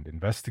husband,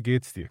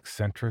 investigates the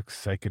eccentric,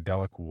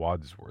 psychedelic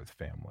Wadsworth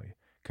family,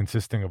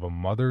 consisting of a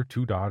mother,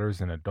 2 daughters,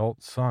 and an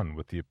adult son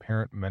with the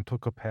apparent mental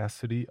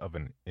capacity of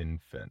an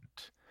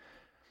infant.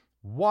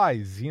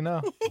 Why,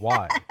 Zena?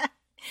 Why?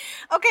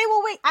 Okay,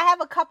 well, wait. I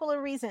have a couple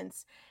of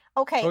reasons.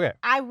 Okay.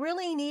 I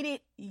really needed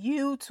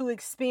you to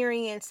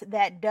experience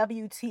that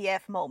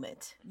WTF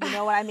moment. You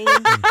know what I mean?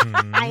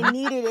 Mhm. I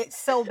needed it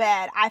so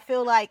bad. I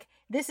feel like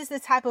this is the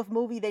type of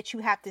movie that you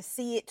have to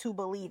see it to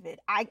believe it.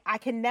 I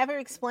can never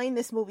explain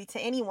this movie to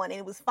anyone, and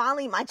it was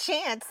finally my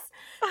chance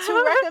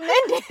to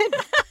recommend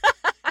it.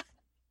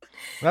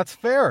 That's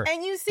fair.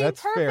 And you seem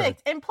That's fair.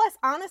 perfect. And plus,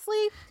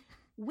 honestly,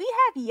 we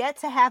have yet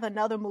to have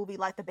another movie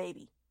like The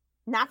Baby.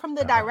 Not from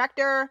the Uh-huh.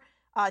 director,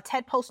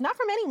 Ted Post, not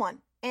from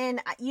anyone.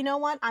 And you know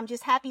what? I'm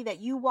just happy that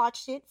you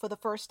watched it for the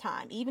first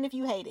time. Even if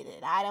you hated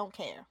it, I don't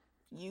care.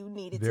 You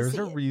needed There's to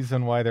see a it.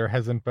 reason why there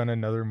hasn't been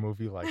another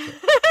movie like it.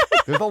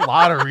 There's a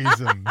lot of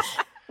reasons.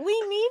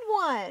 We need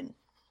one.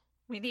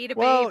 We need a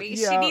Well, baby.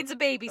 yeah. She needs a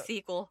baby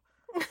sequel.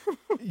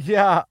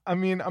 Yeah, I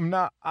mean,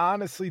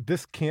 honestly,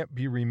 this can't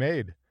be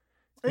remade.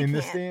 It In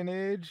this can't. day and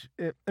age,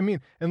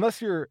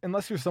 unless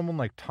you're someone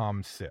like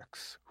Tom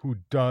Six, who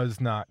does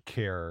not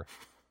care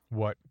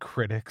what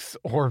critics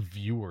or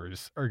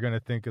viewers are going to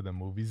think of the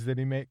movies that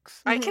he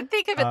makes. I can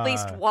think of at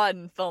least Uh,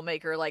 one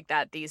filmmaker like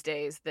that these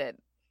days. That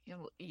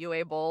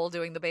Uwe Boll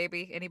doing the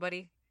baby.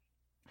 Anybody?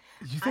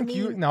 You I think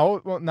mean- no,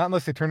 well, not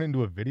unless they turn it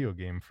into a video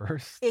game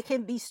first. It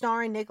can be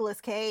starring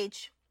Nicolas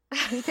Cage.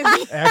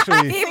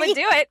 Actually, he would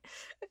do it.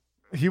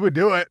 he would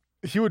do it.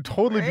 He would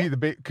totally be Right? the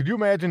baby. Could you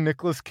imagine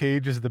Nicolas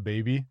Cage as the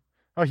baby?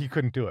 Oh, he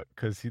couldn't do it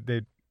because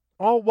they.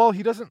 Oh well,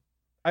 he doesn't.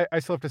 I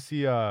still have to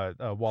see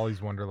Wally's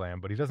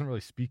Wonderland, but he doesn't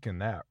really speak in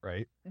that,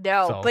 right?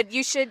 No, So- but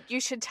you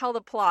should tell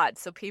the plot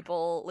so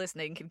people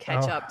listening can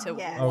catch Oh, up to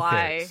Yes. why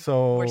Okay,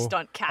 so we're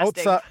stunt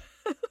casting. outside,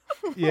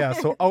 yeah,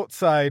 so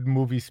outside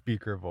movie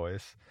speaker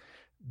voice.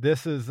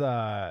 This is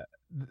I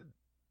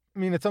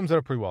mean, it sums it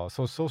up pretty well.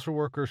 So, social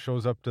worker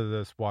shows up to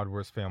this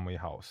Wadsworth family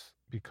house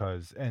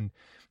because and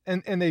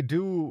they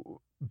do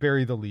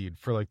bury the lead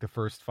for like the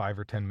first 5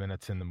 or 10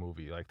 minutes in the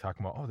movie, like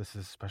talking about, oh, this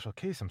is a special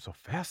case. I'm so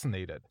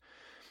fascinated.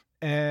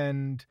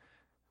 And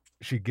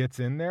she gets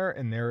in there,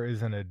 and there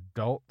is an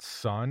adult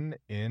son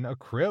in a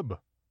crib,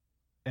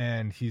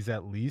 and he's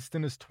at least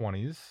in his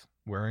 20s,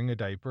 wearing a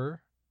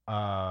diaper,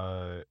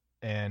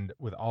 and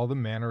with all the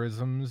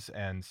mannerisms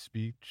and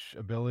speech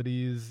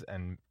abilities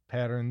and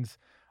patterns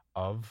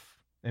of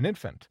an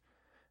infant.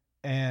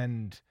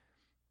 And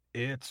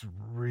it's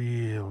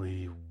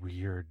really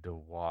weird to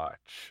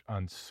watch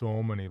on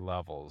so many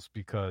levels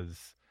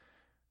because,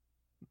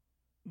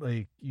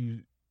 like,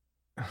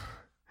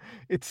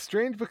 it's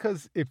strange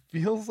because it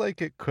feels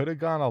like it could have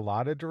gone a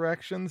lot of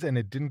directions and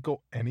it didn't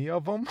go any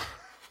of them.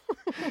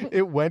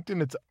 It went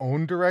in its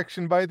own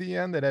direction by the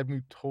end that had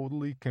me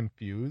totally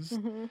confused.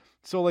 Mhm.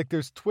 So, like,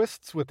 there's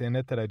twists within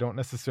it that I don't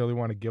necessarily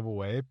want to give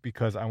away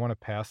because I want to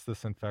pass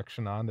this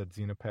infection on that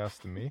Xena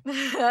passed to me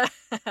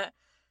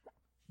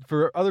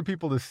for other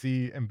people to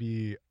see and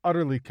be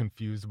utterly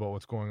confused about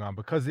what's going on,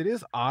 because it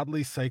is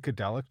oddly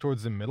psychedelic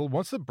towards the middle.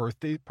 Once the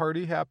birthday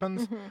party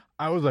happens, Mhm.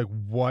 I was like,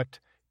 what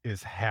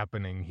is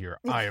happening here?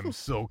 I am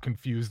so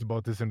confused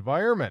about this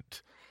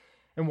environment.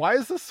 And why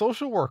is the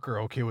social worker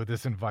okay with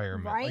this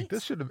environment? Like,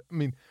 this Right? should have, I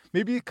mean,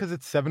 maybe because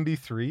it's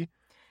 73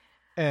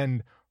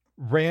 and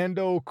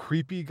rando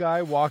creepy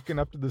guy walking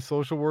up to the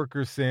social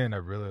worker saying, I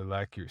really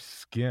like your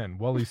skin.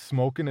 Well, he's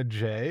smoking a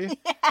J.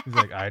 He's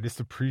like, I just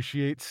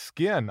appreciate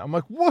skin. I'm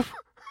like, what?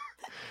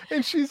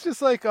 And she's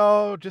just like,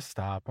 oh, just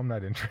stop. I'm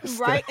not interested.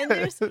 Right? And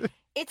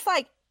it's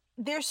like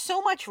there's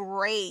so much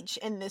rage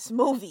in this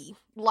movie.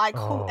 Like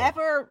Oh.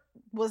 whoever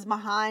was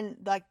behind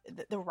like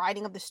the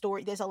writing of the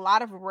story, there's a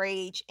lot of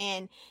rage.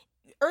 And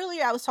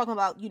earlier I was talking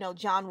about,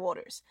 John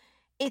Waters.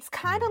 It's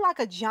kind of like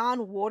a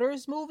John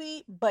Waters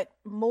movie, but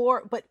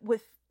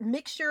with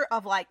mixture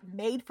of like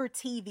made for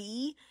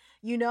TV,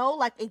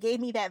 like it gave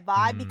me that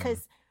vibe Mm.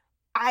 because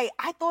I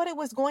thought it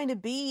was going to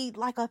be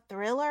like a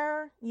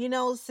thriller,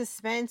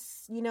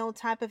 suspense,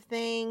 type of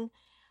thing.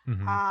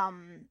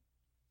 Mhm.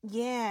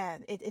 Yeah,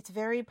 it's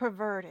very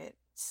perverted.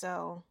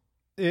 So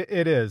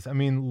It is. I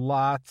mean,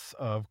 lots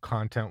of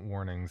content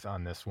warnings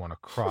on this one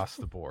across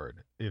the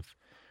board.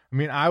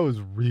 I was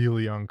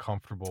really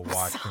uncomfortable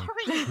watching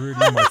Sorry.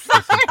 pretty much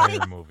this Sorry.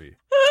 entire movie.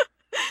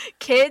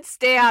 Kids,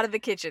 stay out of the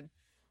kitchen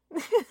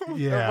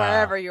Yeah. or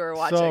wherever you were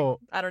watching. So,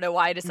 I don't know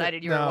why I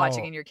decided you were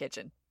watching no. in your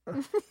kitchen.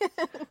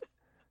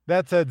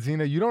 that said,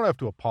 Xena, you don't have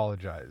to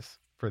apologize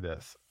for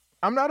this.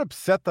 I'm not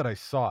upset that I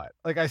saw it.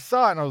 Like, I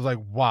saw it and I was like,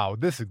 wow,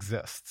 this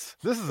exists.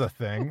 This is a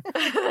thing.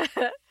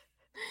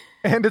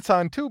 And it's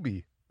on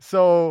Tubi.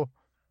 So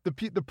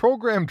the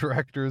program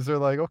directors are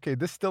like, okay,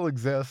 this still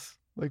exists.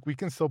 Like, we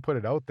can still put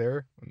it out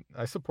there.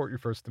 I support your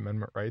First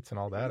Amendment rights and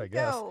all that, I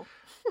guess. Go.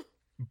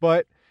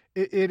 But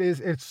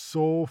it's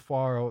so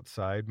far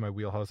outside my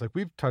wheelhouse. Like,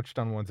 we've touched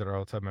on ones that are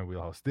outside my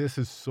wheelhouse. This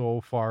is so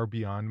far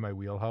beyond my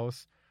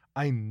wheelhouse.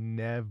 I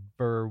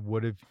never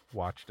would have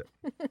watched it.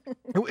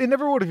 It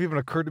never would have even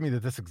occurred to me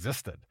that this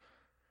existed.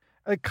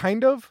 Like,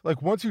 kind of,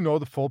 like, once you know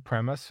the full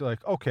premise, you're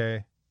like,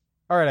 okay,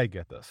 all right, I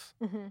get this.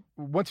 Mhm.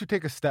 Once you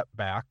take a step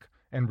back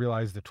and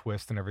realize the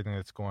twist and everything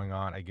that's going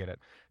on, I get it.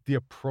 The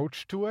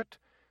approach to it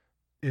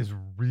is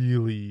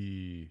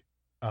really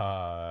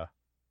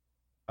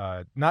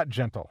not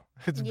gentle.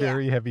 It's Yeah.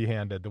 very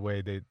heavy-handed the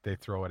way they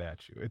throw it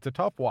at you. It's a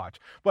tough watch.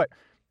 But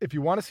if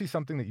you want to see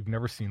something that you've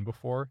never seen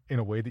before in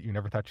a way that you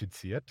never thought you'd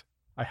see it,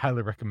 I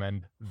highly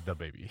recommend The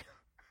Baby.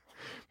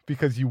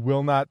 Because you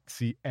will not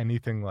see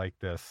anything like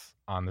this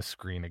on the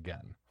screen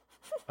again.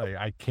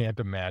 I can't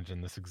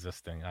imagine this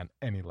existing on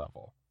any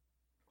level.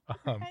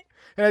 Okay.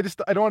 And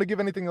I don't want to give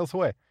anything else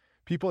away.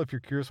 People, if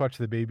you're curious, watch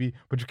The Baby,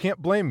 but you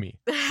can't blame me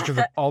because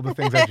of all the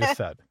things I just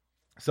said.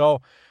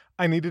 So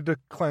I needed to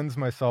cleanse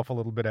myself a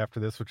little bit after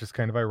this, which is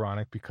kind of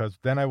ironic because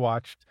then I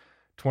watched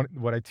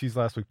what I teased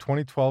last week,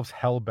 2012's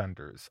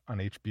Hellbenders on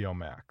HBO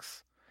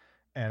Max.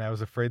 And I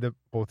was afraid that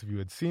both of you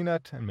had seen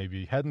it and maybe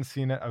you hadn't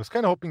seen it. I was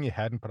kind of hoping you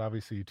hadn't, but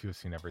obviously you two have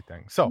seen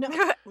everything. So,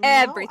 No,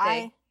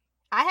 Everything.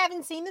 I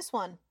haven't seen this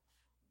one.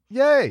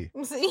 yay!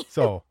 See?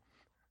 So,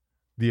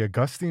 the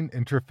Augustine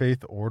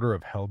Interfaith Order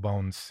of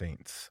Hellbound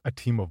Saints, a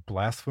team of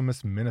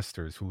blasphemous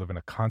ministers who live in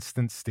a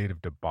constant state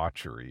of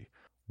debauchery,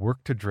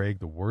 work to drag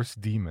the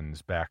worst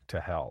demons back to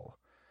hell.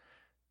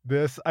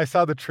 I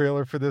saw the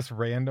trailer for this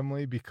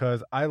randomly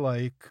because I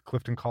like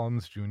Clifton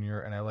Collins Jr.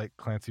 and I like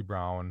Clancy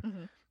Brown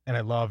Mhm. and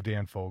I love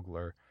Dan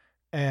Fogler.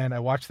 And I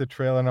watched the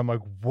trailer and I'm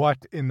like,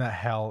 what in the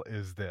hell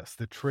is this?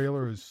 The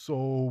trailer is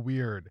so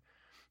weird.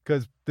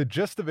 Because the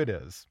gist of it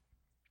is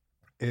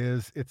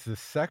it's a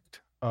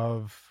sect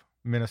of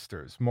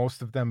ministers.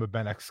 Most of them have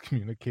been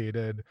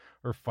excommunicated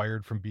or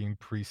fired from being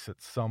priests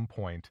at some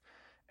point,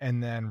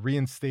 and then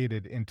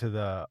reinstated into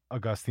the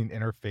Augustine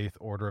Interfaith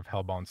Order of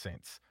Hellbound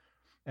Saints.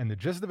 And the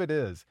gist of it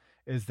is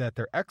that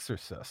they're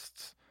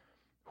exorcists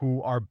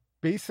who are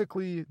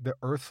basically the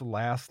Earth's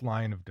last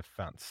line of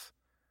defense.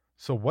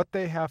 So what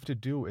they have to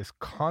do is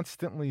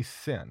constantly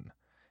sin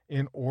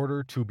in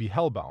order to be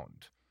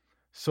hellbound.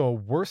 So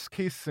worst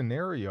case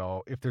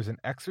scenario, if there's an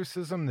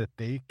exorcism that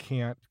they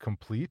can't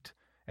complete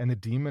and the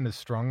demon is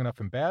strong enough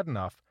and bad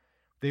enough,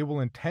 they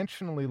will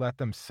intentionally let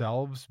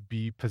themselves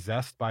be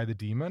possessed by the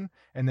demon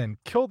and then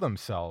kill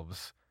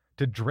themselves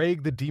to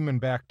drag the demon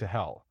back to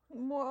hell.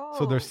 Whoa.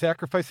 So they're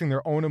sacrificing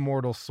their own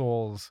immortal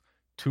souls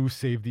to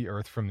save the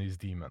earth from these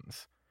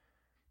demons.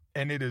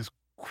 And it is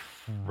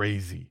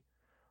crazy.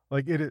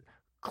 Like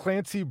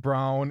Clancy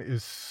Brown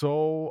is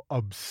so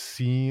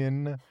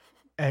obscene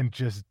and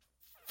just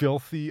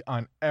filthy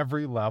on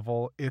every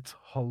level. It's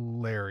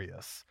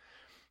hilarious.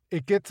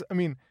 It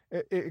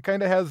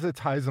kind of has its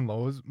highs and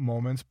lows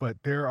moments, but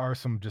there are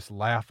some just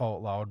laugh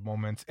out loud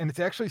moments. And it's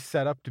actually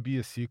set up to be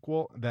a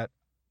sequel that,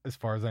 as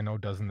far as I know,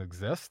 doesn't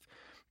exist.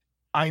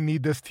 I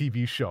need this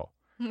TV show.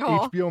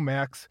 Aw. HBO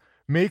Max,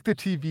 make the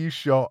TV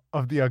show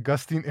of the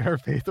Augustine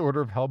Interfaith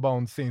Order of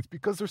Hellbound Saints,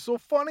 because they're so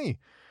funny.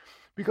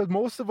 Because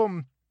most of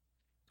them,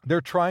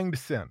 they're trying to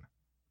sin,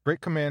 break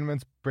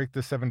commandments, break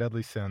the 7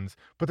 deadly sins,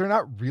 but they're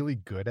not really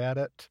good at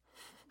it.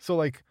 So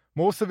like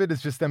most of it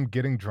is just them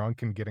getting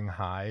drunk and getting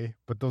high,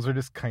 but those are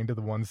just kind of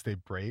the ones they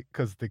break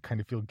because they kind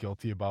of feel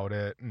guilty about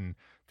it and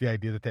the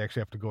idea that they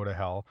actually have to go to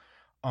hell.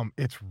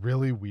 It's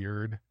really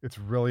weird. It's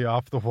really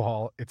off the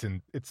wall. It's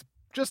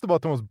just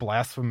about the most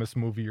blasphemous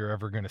movie you're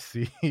ever going to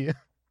see.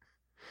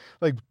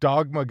 Like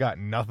Dogma got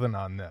nothing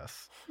on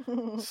this.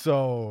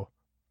 So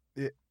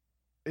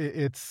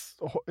it's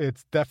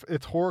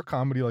horror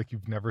comedy like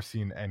you've never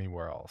seen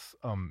anywhere else.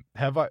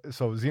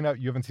 So Zena,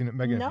 you haven't seen it.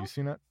 Megan, No. have you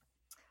seen it?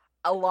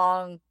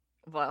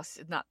 Well, it's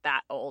not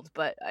that old,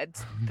 but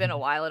it's been a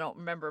while. I don't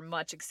remember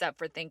much except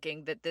for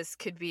thinking that this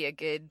could be a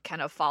good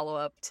kind of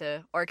follow-up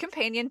to, or a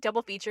companion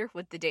double feature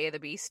with The Day of the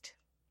Beast,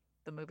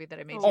 the movie that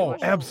I made you Oh,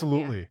 watch.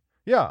 absolutely.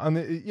 Yeah,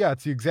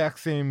 it's the exact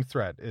same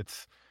thread.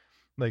 It's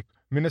like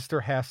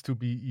minister has to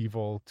be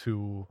evil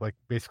to like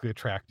basically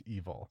attract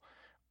evil.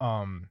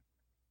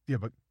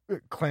 But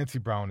Clancy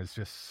Brown is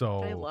just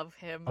so I love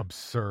him.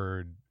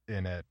 absurd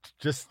in it.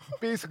 Just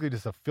basically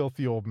just a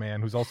filthy old man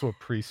who's also a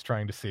priest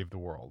trying to save the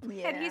world.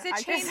 Yeah, And he's a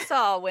I just-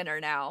 chainsaw winner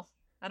now.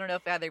 I don't know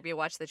if either of you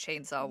watched the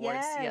Chainsaw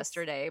Awards Yes.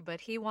 yesterday,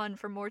 but he won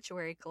for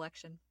Mortuary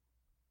Collection.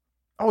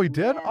 Oh, he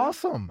did? Yeah.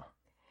 Awesome.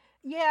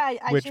 Yeah,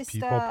 I Which just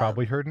people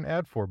probably heard an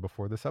ad for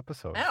before this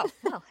episode. Oh,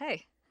 well,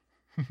 hey.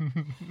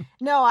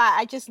 No,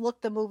 I just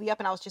looked the movie up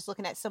and I was just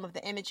looking at some of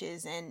the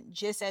images, and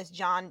just as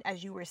John,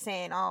 as you were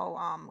saying,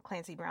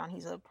 Clancy Brown,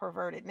 he's a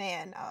perverted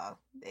man.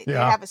 They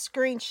Yeah. have a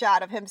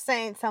screenshot of him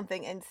saying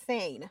something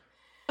insane.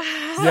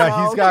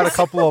 Yeah, he's got a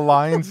couple of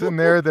lines in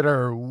there that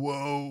are,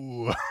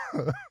 whoa.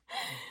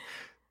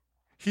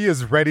 He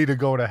is ready to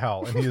go to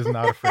hell, and he is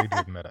not afraid to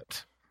admit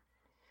it.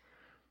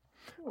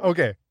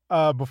 Okay,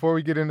 before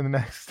we get into the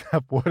next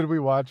step, what did we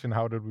watch and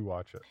how did we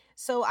watch it?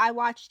 So I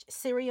watched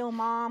Serial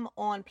Mom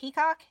on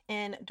Peacock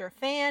and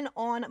Durfan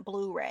on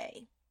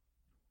Blu-ray.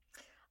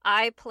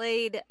 I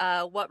played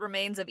What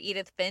Remains of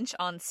Edith Finch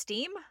on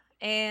Steam,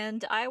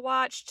 and I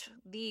watched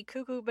the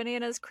Cuckoo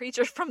Bananas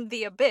Creature from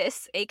the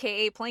Abyss,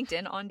 aka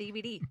Plankton, on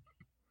DVD.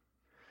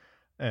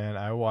 And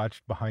I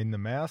watched Behind the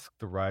Mask,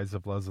 The Rise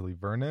of Leslie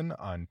Vernon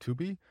on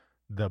Tubi,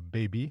 The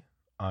Baby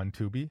on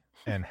Tubi,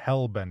 and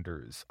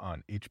Hellbenders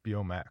on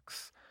HBO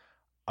Max.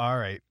 All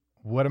right,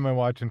 what am I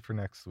watching for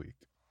next week?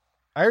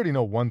 I already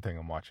know one thing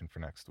I'm watching for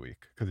next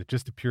week because it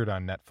just appeared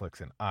on Netflix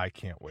and I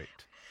can't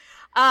wait.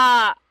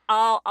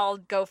 I'll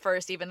go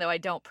first, even though I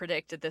don't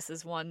predict that this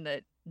is one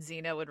that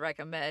Xena would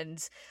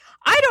recommend.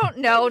 I don't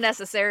know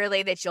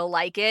necessarily that you'll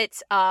like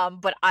it,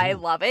 but I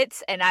love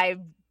it, and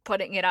I'm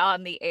putting it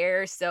on the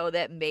air so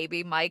that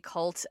maybe my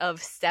cult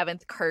of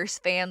Seventh Curse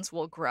fans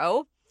will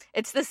grow.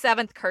 It's The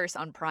Seventh Curse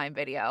on Prime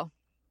Video.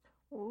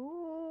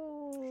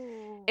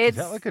 Ooh. Is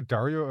that like a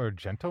Dario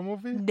Argento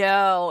movie?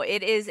 No,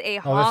 it is a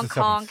Oh, Hong that's the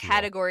Seventh Kong Seal.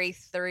 Category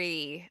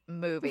 3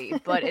 movie,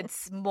 but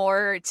it's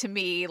more to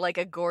me like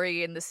a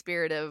gory in the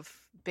spirit of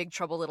Big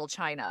Trouble Little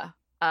China.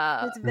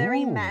 It's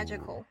very Ooh.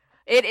 magical.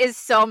 It is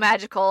so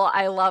magical.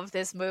 I love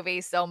this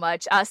movie so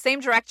much. Same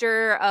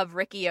director of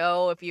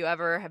Riki-Oh, if you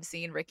ever have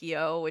seen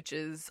Riki-Oh, which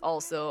is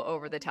also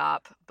over the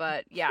top.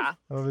 But yeah.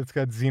 Oh, it's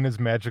got Xena's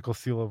magical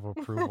seal of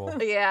approval.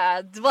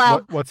 Yeah.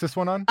 Well, What's this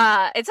one on?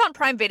 it's on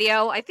Prime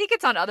Video. I think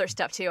it's on other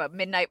stuff too. At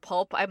Midnight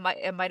Pulp. I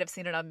might have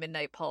seen it on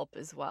Midnight Pulp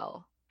as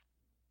well.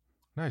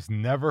 Nice.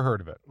 Never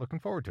heard of it. Looking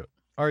forward to it.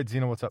 All right,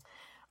 Xena, what's up?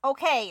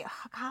 Okay,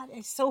 God,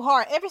 it's so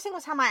hard. Every single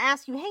time I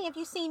ask you, hey, have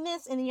you seen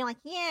this? And then you're like,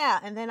 yeah.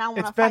 And then I want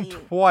It's to been fight you.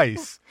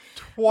 twice.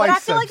 But I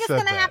feel I've like it's said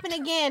going to that. happen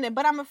again.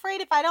 But I'm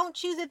afraid if I don't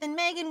choose it, then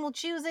Megan will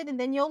choose it. And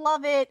then you'll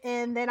love it.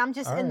 And then I'm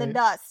just All in the right.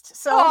 dust.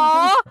 So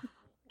Aw!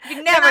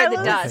 You're never I in the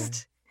lose.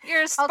 dust.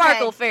 You're a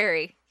sparkle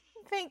fairy.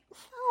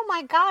 Oh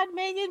my God,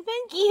 Megan,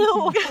 thank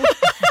you.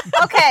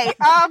 Okay.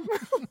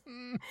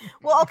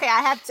 Well, okay,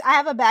 I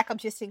have a backup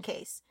just in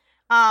case.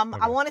 Okay.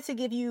 I wanted to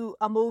give you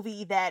a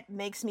movie that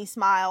makes me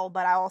smile,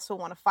 but I also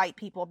want to fight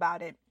people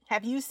about it.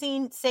 Have you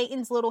seen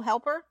Satan's Little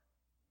Helper?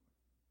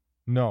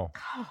 No.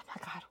 Oh my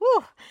God.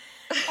 Whew.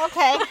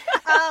 Okay.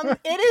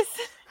 It is.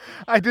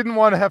 I didn't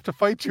want to have to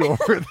fight you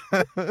over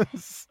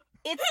this.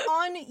 It's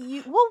on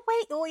you. Well,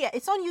 wait. Oh yeah,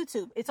 it's on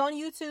YouTube. It's on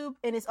YouTube,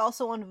 and it's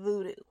also on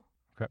Vudu.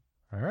 Okay.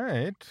 All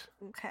right.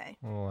 Okay.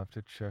 We'll have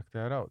to check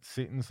that out.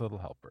 Satan's Little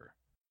Helper.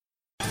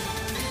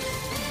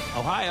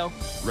 Ohio,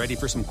 ready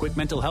for some quick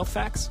mental health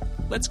facts?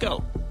 Let's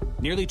go.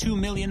 Nearly 2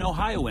 million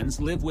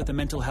Ohioans live with a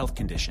mental health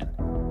condition.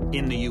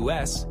 In the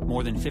U.S.,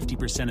 more than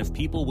 50% of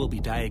people will be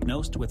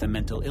diagnosed with a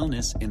mental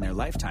illness in their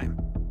lifetime.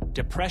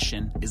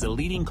 Depression is a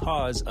leading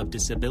cause of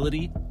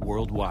disability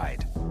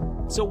worldwide.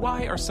 So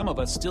why are some of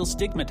us still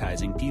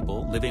stigmatizing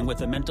people living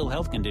with a mental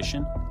health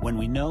condition when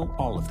we know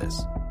all of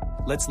this?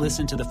 Let's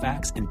listen to the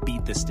facts and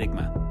beat the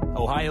stigma.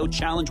 Ohio,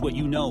 challenge what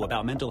you know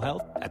about mental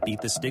health at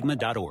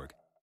beatthestigma.org.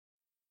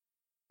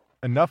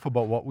 Enough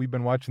about what we've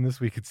been watching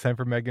this week. It's time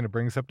for Megan to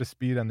bring us up to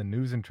speed on the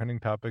news and trending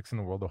topics in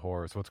the world of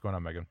horror. So what's going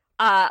on, Megan?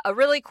 A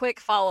really quick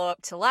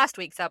follow-up to last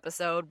week's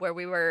episode where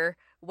we were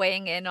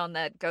weighing in on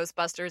the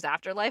Ghostbusters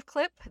Afterlife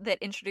clip that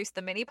introduced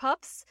the mini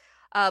pups.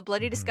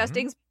 Bloody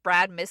Disgusting's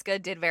Brad Miska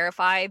did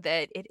verify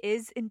that it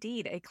is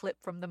indeed a clip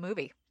from the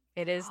movie.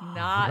 It is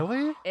not.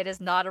 Really? It is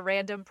not a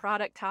random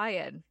product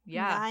tie-in.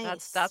 Yeah,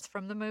 Nice. that's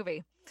from the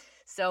movie.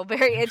 So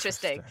very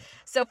interesting.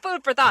 So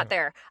food for thought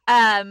there.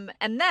 And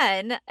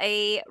then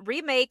a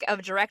remake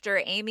of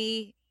director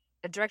Amy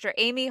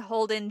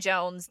Holden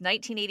Jones'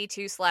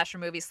 1982 slasher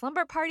movie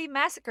Slumber Party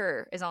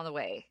Massacre is on the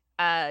way.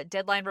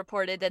 Deadline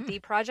reported that the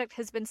project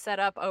has been set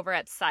up over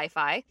at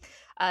Sci-Fi.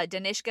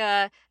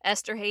 Danishka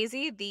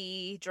Esterhazy,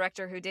 the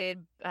director who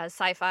did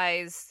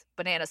Sci-Fi's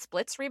Banana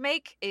Splits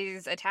remake,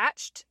 is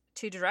attached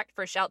to direct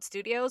for Shout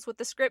Studios, with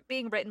the script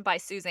being written by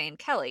Suzanne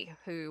Kelly,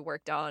 who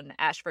worked on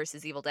Ash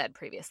vs. Evil Dead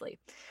previously.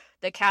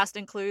 The cast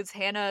includes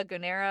Hannah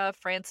Gunera,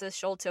 Francis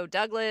Sholto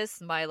Douglas,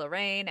 Mila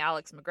Rain,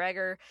 Alex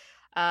McGregor,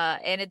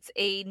 and it's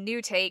a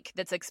new take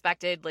that's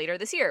expected later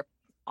this year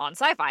on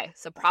Sci-Fi.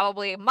 So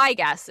probably, my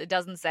guess, it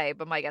doesn't say,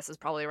 but my guess is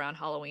probably around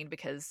Halloween,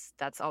 because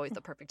that's always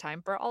the perfect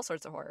time for all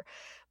sorts of horror.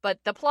 But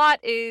the plot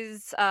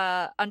is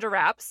under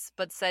wraps,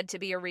 but said to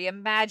be a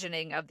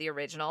reimagining of the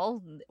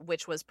original,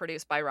 which was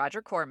produced by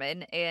Roger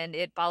Corman, and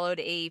it followed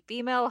a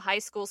female high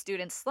school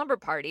student's slumber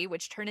party,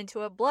 which turned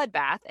into a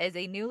bloodbath as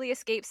a newly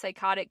escaped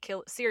psychotic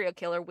serial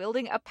killer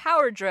wielding a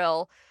power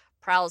drill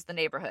prowls the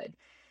neighborhood.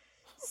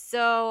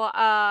 So,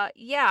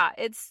 yeah,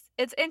 it's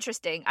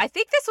interesting. I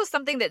think this was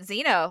something that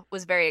Xena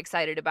was very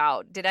excited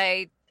about. Did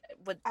I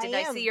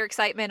see your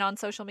excitement on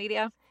social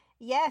media?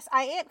 Yes,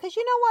 I am. Because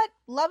you know what?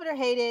 Love it or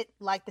hate it,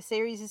 like, the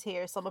series is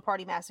here. Slumber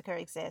Party Massacre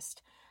exists.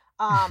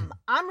 I'm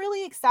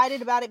really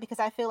excited about it because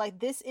I feel like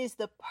this is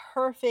the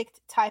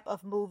perfect type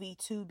of movie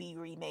to be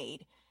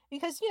remade.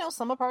 Because, you know,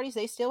 slumber parties,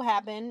 they still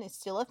happen. It's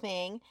still a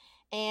thing.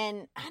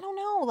 And I don't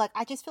know, like,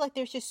 I just feel like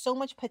there's just so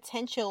much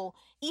potential.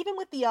 Even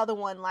with the other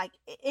one, like,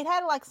 it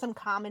had, like, some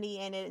comedy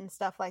in it and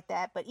stuff like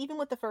that. But even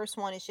with the first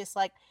one, it's just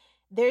like,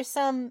 there's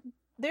some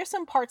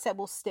parts that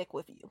will stick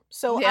with you.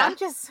 So yeah.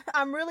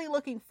 I'm really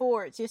looking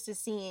forward just to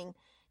seeing,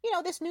 you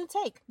know, this new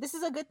take. This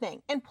is a good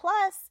thing. And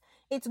plus,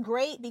 it's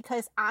great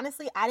because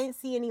honestly, I didn't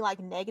see any like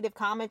negative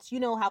comments.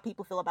 You know how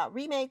people feel about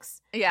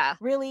remakes. Yeah.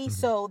 Really? Mm-hmm.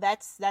 So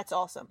that's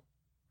awesome.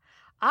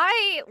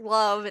 I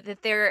love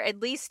that they're, at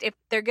least if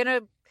they're going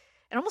to,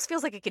 it almost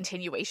feels like a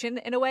continuation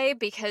in a way,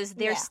 because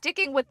they're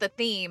sticking with the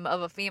theme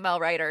of a female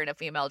writer and a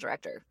female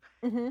director.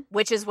 Mm-hmm.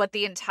 Which is what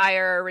the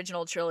entire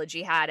original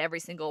trilogy had, every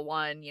single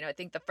one. You know, I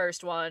think the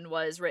first one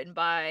was written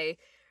by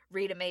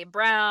Rita Mae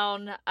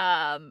Brown,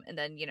 and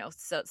then, you know,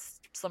 so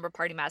Slumber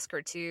Party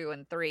Massacre 2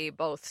 and 3,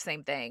 both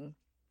same thing,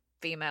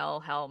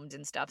 female helmed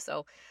and stuff.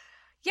 So,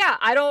 yeah,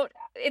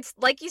 it's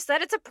like you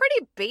said, it's a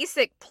pretty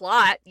basic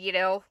plot, you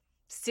know,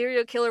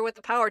 serial killer with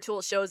the power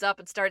tool shows up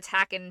and starts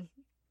hacking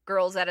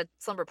girls at a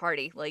slumber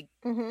party. Like,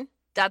 mm-hmm.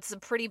 That's a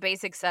pretty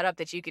basic setup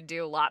that you could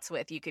do lots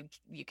with. You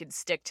could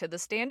stick to the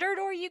standard,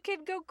 or you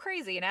could go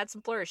crazy and add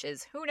some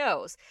flourishes. Who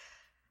knows?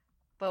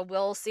 But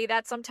we'll see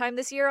that sometime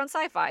this year on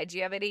Sci-Fi. Do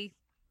you have any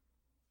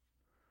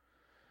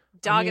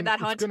dog in that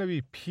hunt? It's going to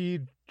be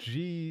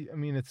PG. I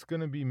mean, it's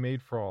going to be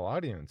made for all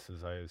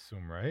audiences, I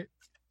assume, right?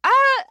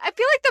 I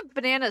feel like the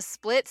Banana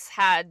Splits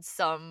had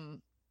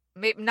some,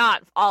 maybe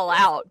not all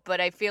out,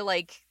 but I feel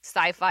like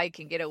Sci-Fi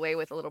can get away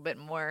with a little bit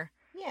more.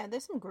 Yeah,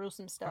 there's some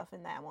gruesome stuff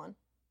in that one.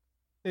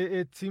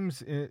 It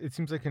seems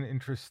like an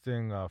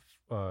interesting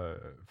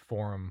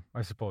forum,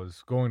 I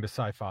suppose, going to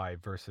Sci-Fi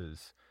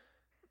versus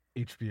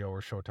HBO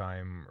or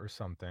Showtime or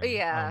something.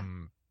 Yeah.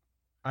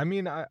 I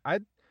mean, I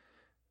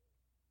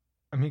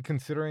mean,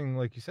 considering,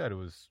 like you said, it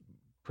was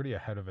pretty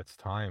ahead of its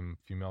time,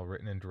 female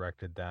written and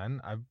directed then.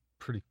 I'm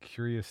pretty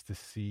curious to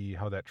see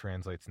how that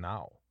translates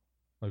now,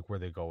 like where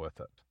they go with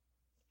it.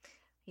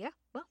 Yeah.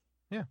 Well.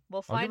 Yeah.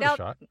 We'll find out.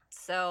 Shot.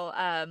 So,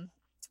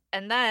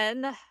 And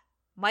then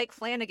Mike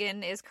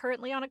Flanagan is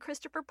currently on a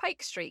Christopher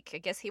Pike streak. I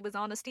guess he was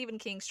on a Stephen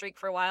King streak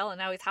for a while, and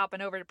now he's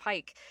hopping over to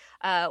Pike.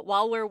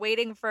 While we're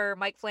waiting for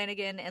Mike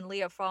Flanagan and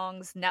Leah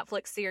Fong's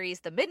Netflix series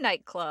The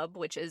Midnight Club,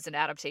 which is an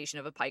adaptation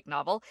of a Pike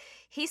novel,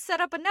 he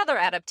set up another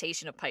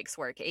adaptation of Pike's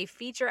work, a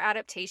feature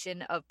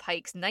adaptation of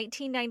Pike's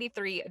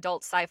 1993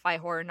 adult sci-fi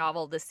horror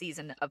novel, The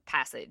Season of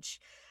Passage.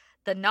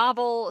 The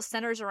novel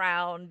centers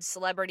around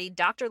celebrity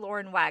Dr.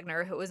 Lauren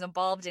Wagner, who was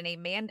involved in a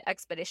manned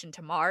expedition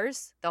to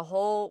Mars. The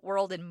whole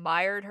world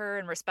admired her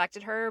and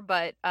respected her,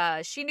 but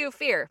she knew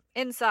fear.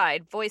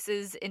 Inside,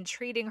 voices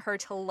entreating her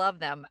to love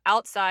them.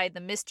 Outside,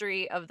 the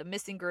mystery of the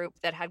missing group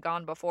that had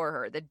gone before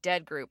her, the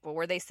dead group.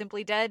 Were they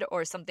simply dead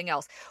or something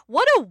else?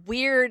 What a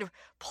weird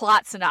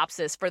plot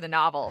synopsis for the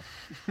novel.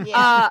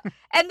 Yeah.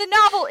 And the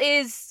novel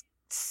is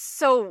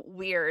so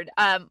weird.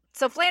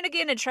 So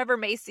Flanagan and Trevor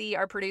Macy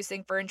are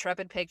producing for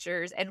Intrepid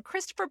Pictures, and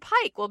Christopher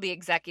Pike will be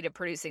executive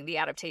producing the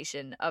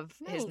adaptation of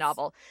his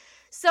novel.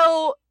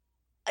 So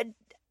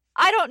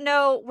I don't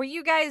know, were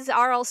you guys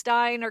R.L.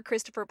 Stine or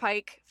Christopher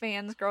Pike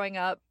fans growing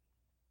up?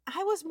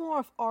 I was more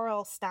of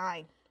R.L.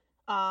 Stine.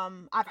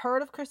 I've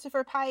heard of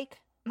Christopher Pike,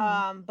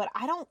 but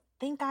I don't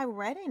think I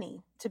read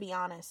any, to be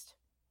honest.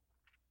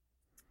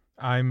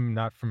 I'm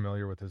not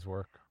familiar with his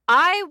work.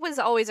 I was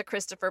always a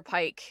Christopher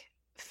Pike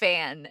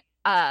fan.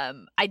 I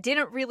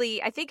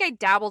think I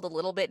dabbled a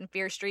little bit in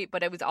Fear Street,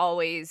 but it was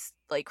always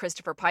like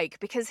Christopher Pike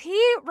because he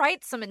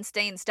writes some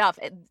insane stuff.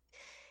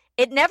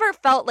 It never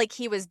felt like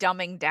he was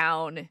dumbing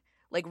down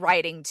like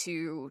writing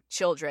to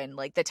children.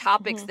 Like the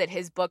topics that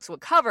his books would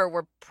cover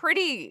were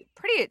pretty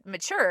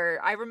mature.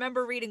 I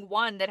remember reading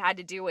one that had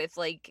to do with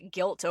like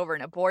guilt over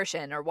an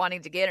abortion or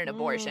wanting to get an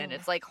abortion.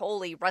 It's like,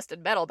 holy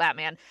rusted metal,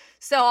 Batman.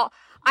 So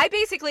I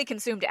basically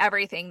consumed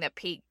everything that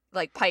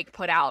Pike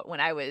put out when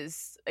I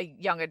was a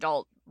young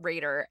adult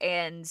reader,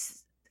 and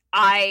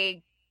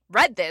I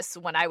read this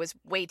when I was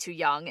way too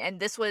young, and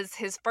this was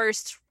his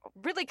first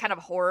really kind of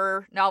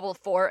horror novel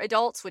for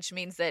adults, which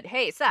means that,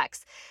 hey,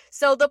 sex.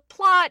 So the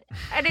plot,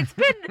 and it's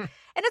been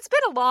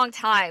a long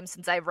time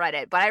since I've read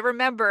it, but I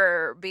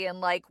remember being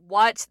like,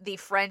 what the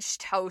French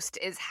toast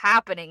is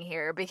happening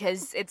here?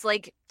 Because it's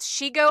like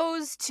she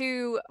goes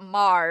to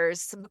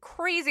Mars, some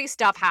crazy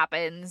stuff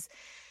happens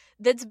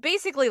that's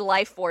basically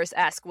Life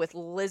Force-esque with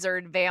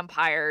lizard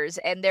vampires,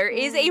 and there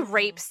is a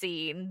rape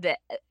scene,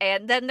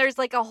 and then there's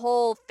like a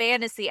whole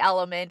fantasy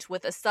element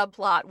with a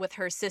subplot with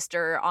her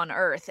sister on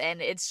Earth,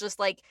 and it's just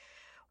like,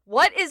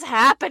 what is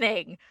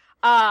happening?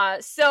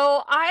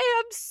 So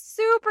I am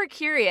super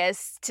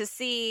curious to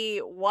see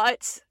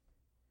what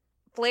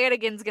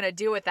Flanagan's gonna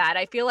do with that.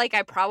 I feel like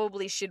I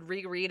probably should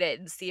reread it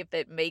and see if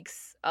it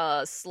makes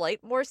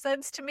slight more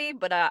sense to me,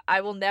 but I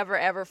will never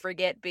ever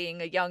forget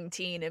being a young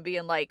teen and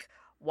being like,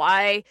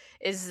 why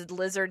is the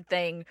lizard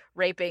thing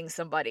raping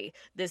somebody?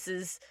 This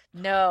is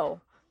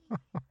no.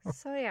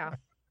 So yeah.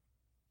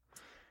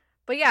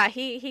 But yeah,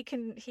 he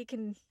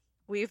can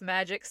weave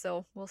magic,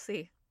 so we'll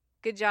see.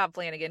 Good job,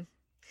 Flanagan.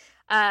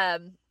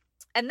 And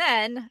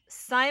then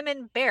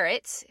Simon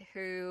Barrett,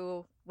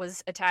 who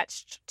was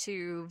attached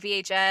to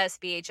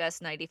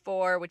VHS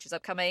 94, which is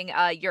upcoming.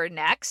 You're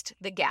Next,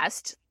 The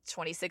Guest,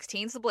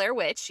 2016's The Blair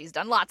Witch. He's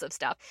done lots of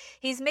stuff.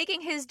 He's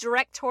making his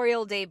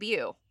directorial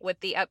debut with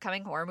the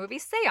upcoming horror movie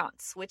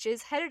Seance, which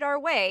is headed our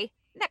way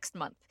next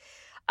month.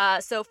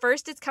 So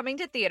first, it's coming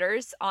to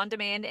theaters, on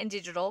demand and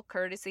digital,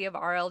 courtesy of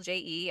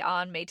RLJE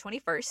on May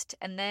 21st,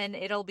 and then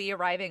it'll be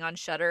arriving on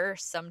Shudder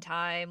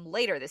sometime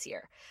later this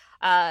year.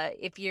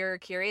 If you're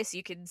curious,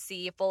 you can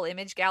see a full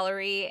image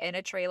gallery and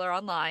a trailer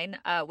online,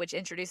 which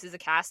introduces a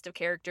cast of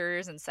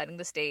characters and setting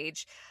the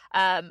stage.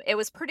 It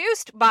was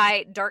produced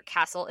by Dark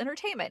Castle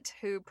Entertainment,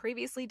 who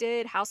previously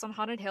did House on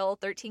Haunted Hill,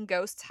 13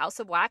 Ghosts, House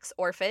of Wax,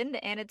 Orphan,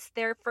 and it's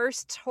their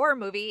first horror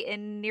movie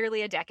in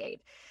nearly a decade.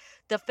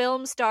 The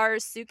film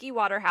stars Suki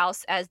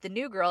Waterhouse as the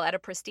new girl at a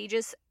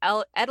prestigious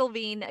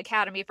Edelvene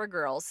Academy for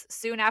Girls.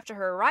 Soon after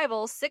her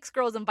arrival, 6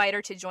 girls invite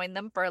her to join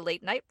them for a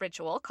late-night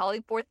ritual,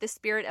 calling forth the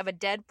spirit of a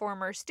dead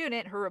former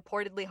student who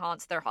reportedly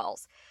haunts their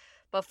halls.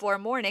 Before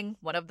morning,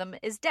 one of them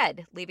is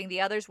dead, leaving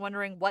the others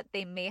wondering what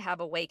they may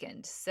have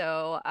awakened.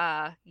 So,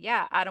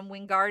 Adam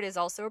Wingard is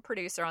also a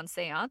producer on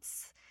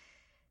Seance.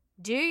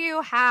 Do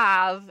you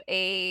have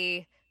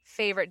a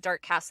favorite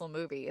Dark Castle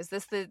movie? Is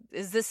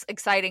this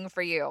exciting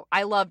for you?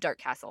 I love Dark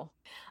Castle.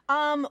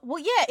 Well,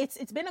 yeah,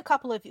 it's been a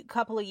couple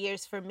of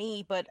years for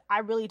me, but I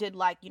really did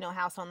like,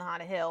 House on the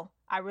Haunted Hill.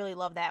 I really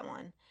love that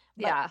one.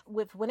 But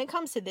when it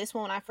comes to this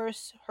one, when I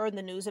first heard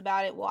the news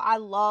about it, well, I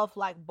love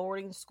like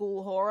boarding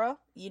school horror.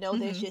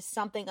 There's just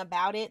something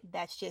about it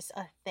that's just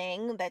a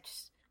thing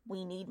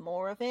we need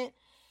more of it.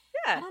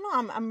 Yeah. I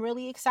don't know. I'm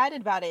really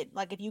excited about it.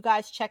 Like if you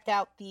guys checked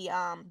out the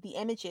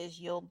images,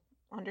 you'll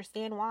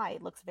understand why.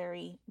 It looks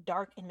very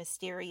dark and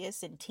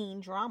mysterious and teen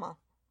drama.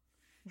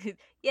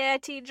 Yeah,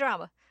 teen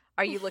drama.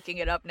 Are you looking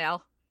it up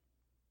now?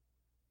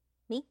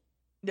 Me?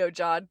 No,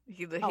 John.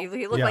 He looked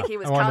like he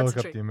was I want to look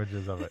up concentrating. the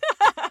images of it.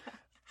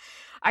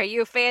 Are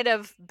you a fan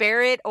of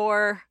Barrett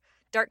or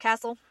Dark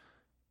Castle?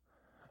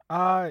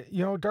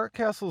 Dark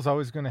Castle is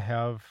always going to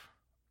have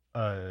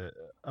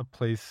a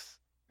place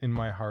in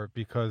my heart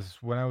because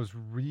when I was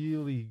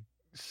really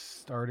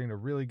starting to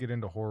really get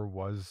into horror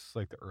was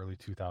like the early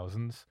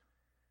 2000s.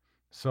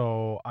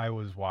 So I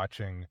was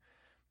watching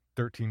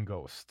 13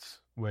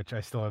 Ghosts, which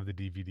I still have the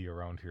DVD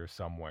around here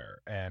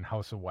somewhere, and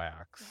House of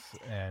Wax,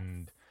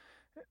 and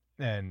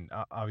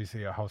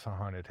obviously A House on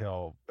Haunted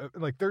Hill.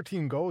 Like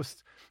 13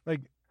 Ghosts,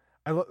 like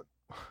I love.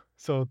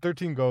 So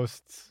 13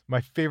 Ghosts,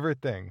 my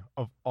favorite thing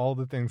of all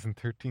the things in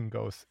 13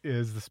 Ghosts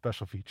is the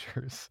special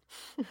features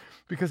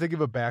because they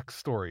give a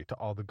backstory to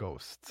all the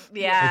ghosts.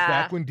 Yeah. Like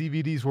back when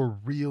DVDs were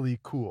really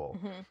cool.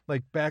 Mhm.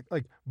 Like back,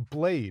 like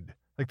Blade,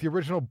 like the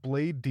original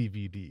Blade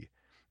DVD.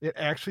 It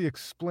actually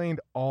explained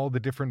all the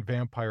different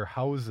vampire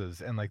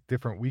houses and like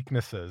different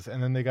weaknesses.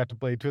 And then they got to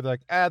Blade 2. They're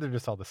like, they're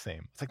just all the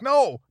same. It's like,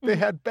 no, they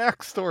had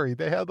backstory.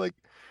 They had like,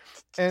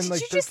 and Did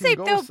like you just 13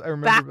 say Ghosts, though, I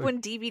remember back like,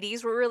 when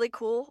DVDs were really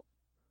cool?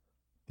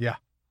 Yeah.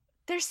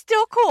 They're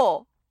still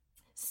cool.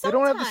 They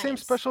don't have the same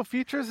Sometimes. special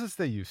features as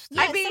they used to.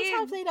 Yeah, I mean-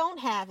 sometimes they don't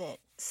have it.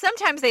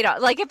 Sometimes they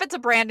don't. Like, if it's a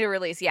brand new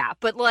release, yeah.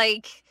 But,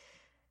 like,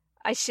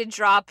 I should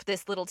drop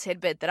this little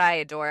tidbit that I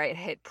adore. It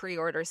hit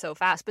pre-order so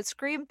fast. But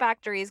Scream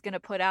Factory is going to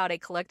put out a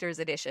collector's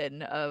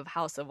edition of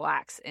House of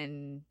Wax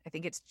in, I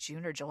think it's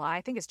June or July.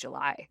 I think it's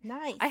July.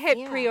 Nice. I hit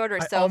yeah. pre-order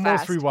I so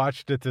almost fast.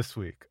 rewatched it this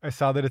week. I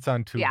saw that it's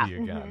on Tubi Yeah.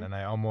 again, Mhm. and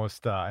I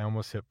almost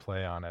hit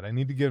play on it. I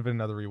need to give it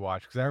another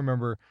rewatch because I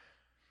remember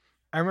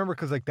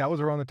because like that was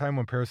around the time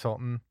when Paris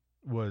Hilton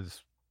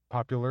was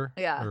popular,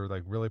 Yeah. or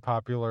like really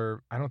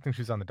popular. I don't think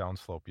she's on the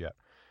downslope yet,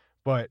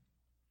 but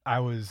I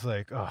was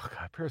like, oh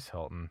god, Paris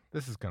Hilton,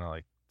 this is gonna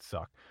like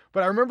suck.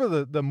 But I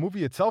remember the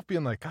movie itself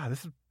being like, God,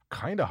 this is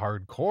kind of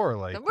hardcore.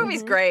 Like, The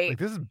movie's Mhm. great. like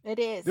this is It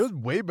is. it was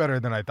way better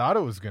than I thought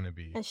it was gonna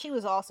be. And she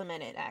was awesome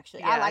in it, actually.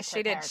 Yeah, I like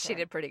she did. She character.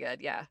 did pretty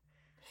good. Yeah.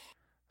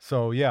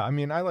 So yeah, I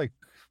mean,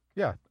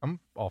 I'm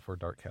all for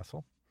Dark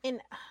Castle. And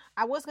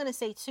I was gonna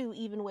say too,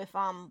 even with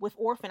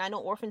Orphan, I know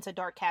Orphan's a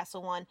Dark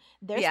Castle one.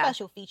 Their Yeah.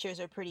 special features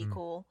are pretty Mm.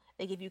 cool.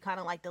 They give you kind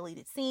of like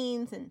deleted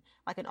scenes and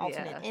like an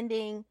alternate Yeah.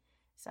 ending.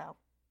 So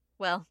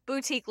Well,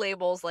 boutique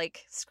labels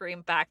like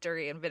Scream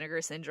Factory and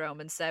Vinegar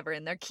Syndrome and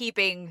Severin, they're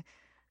keeping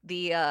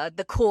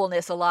the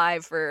coolness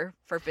alive for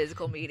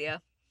physical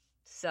media.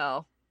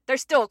 So they're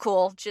still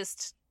cool,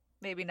 just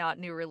maybe not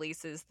new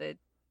releases that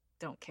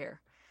don't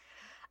care.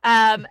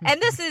 And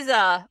this is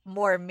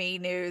more me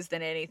news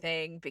than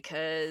anything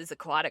because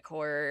aquatic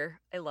horror,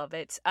 I love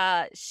it.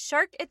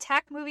 Shark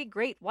attack movie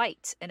Great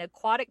White, an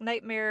aquatic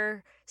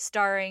nightmare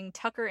starring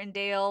Tucker and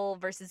Dale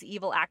versus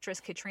evil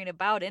actress Katrina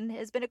Bowden,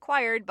 has been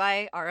acquired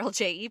by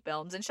RLJE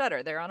Films and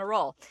Shudder. They're on a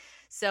roll.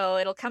 So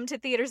it'll come to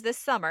theaters this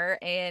summer,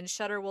 and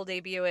Shudder will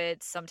debut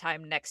it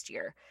sometime next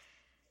year.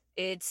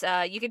 It's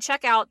you can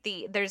check out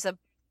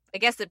I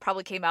guess it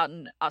probably came out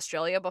in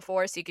Australia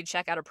before, so you can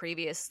check out a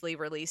previously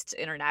released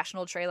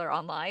international trailer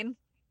online.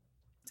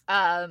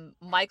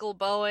 Michael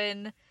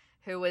Bowen,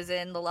 who was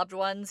in The Loved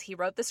Ones, he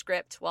wrote the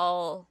script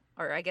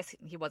or I guess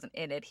he wasn't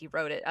in it. He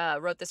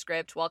wrote the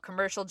script while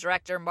commercial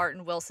director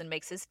Martin Wilson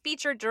makes his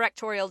featured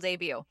directorial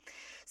debut.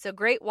 So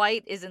Great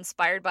White is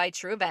inspired by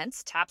true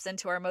events, taps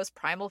into our most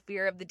primal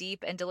fear of the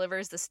deep, and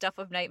delivers the stuff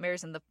of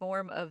nightmares in the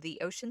form of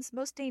the ocean's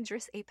most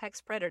dangerous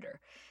apex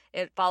predator.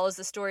 It follows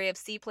the story of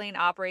seaplane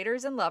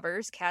operators and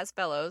lovers, Kaz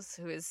Bellows,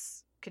 who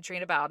is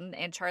Katrina Bowden,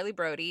 and Charlie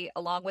Brody,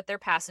 along with their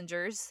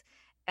passengers,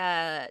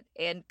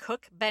 and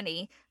cook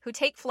Benny, who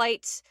take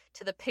flight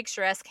to the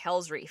picturesque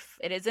Hell's Reef.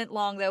 It isn't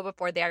long, though,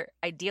 before their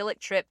idyllic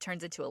trip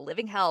turns into a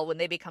living hell when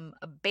they become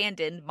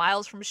abandoned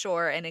miles from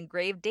shore and in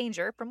grave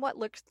danger from what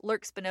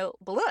lurks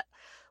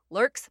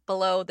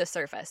below the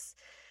surface.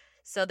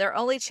 So their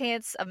only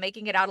chance of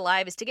making it out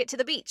alive is to get to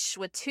the beach.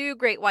 With two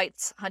great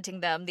whites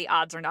hunting them, the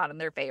odds are not in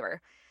their favor.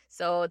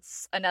 So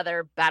it's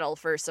another battle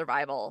for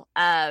survival.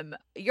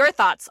 Your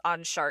thoughts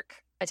on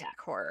shark attack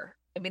horror?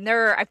 I mean,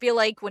 I feel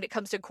like when it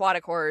comes to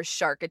aquatic horror,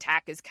 shark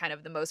attack is kind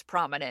of the most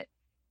prominent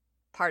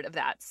part of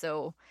that.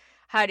 So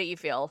how do you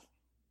feel?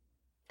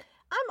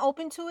 I'm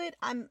open to it.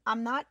 I'm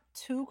not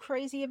too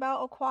crazy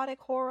about aquatic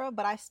horror,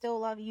 but I still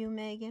love you,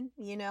 Megan.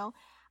 You know,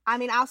 I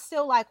mean, I'll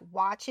still like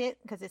watch it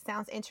because it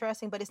sounds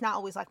interesting, but it's not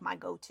always like my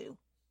go-to.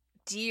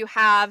 Do you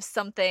have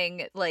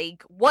something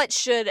like, what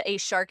should a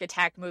shark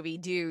attack movie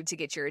do to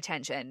get your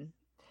attention?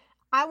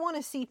 I want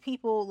to see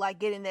people like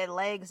getting their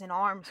legs and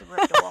arms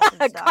ripped off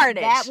and stuff.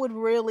 Carnage. That would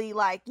really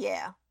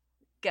yeah,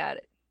 Got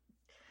it.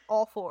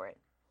 all for it.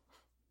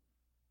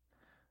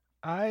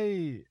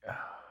 I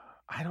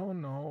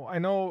don't know. I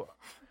know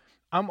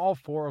I'm all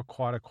for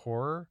aquatic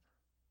horror.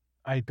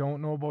 I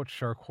don't know about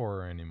shark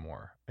horror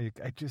anymore.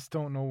 I just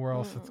don't know where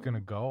else it's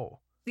gonna go.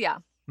 Yeah.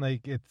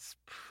 Like, it's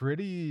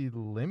pretty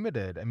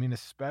limited. I mean,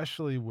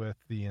 especially with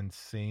the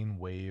insane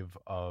wave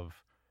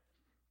of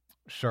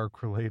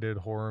shark-related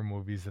horror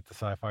movies that the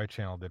Sci-Fi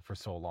Channel did for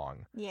so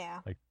long. Yeah.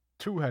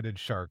 Two-headed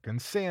shark and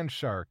sand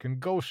shark and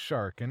ghost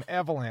shark and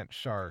avalanche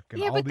shark and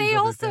Yeah, all but these they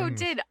other also things.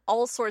 did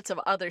all sorts of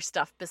other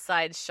stuff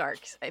besides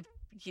sharks.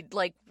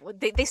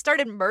 They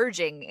started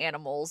merging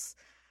animals,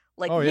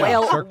 like Oh, yeah,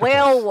 Sharktopus.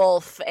 whale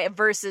wolf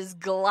versus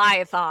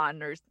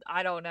Goliathon, or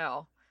I don't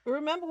know.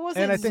 Remember, was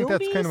And it I think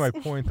that's kind of my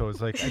Zombies? point, though.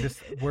 Is like,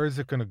 where is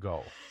it going to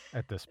go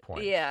at this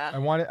point? Yeah. I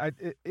want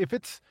it.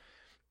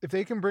 If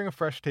they can bring a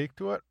fresh take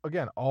to it,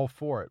 again, all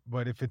for it.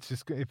 But if it's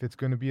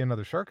going to be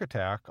another shark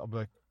attack, I'll be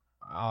like,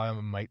 I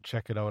might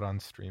check it out on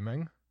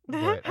streaming.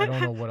 But I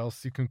don't know what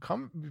else you can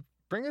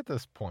bring at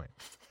this point.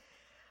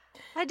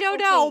 I don't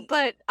know, Okay.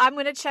 but I'm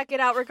gonna check it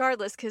out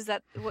regardless. Because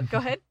go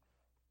ahead.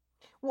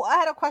 Well, I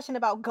had a question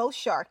about Ghost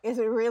Shark. Is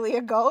it really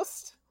a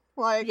ghost?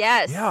 Like,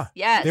 Yes. Yeah,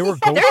 Yes. they were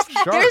there's ghost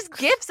there's sharks.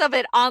 gifs of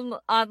it on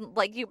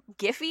like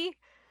Giphy.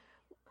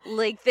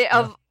 Like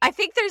I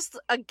think there's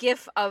a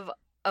gif of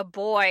a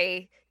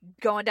boy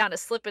going down a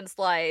slip and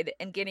slide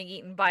and getting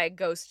eaten by a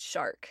ghost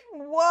shark.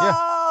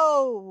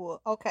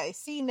 whoa. Okay.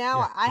 See, now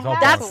Yeah, I it's all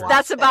have bonkers. to watch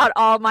That's that. about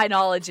all my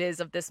knowledge is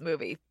of this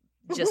movie.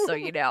 Just so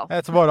you know,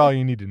 That's about all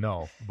you need to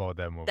know about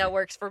that movie. that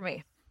works for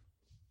me.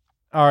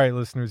 All right,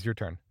 listeners, your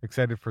turn.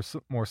 Excited for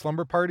more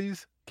slumber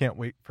parties? Can't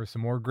wait for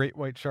some more great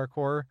white shark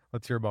horror?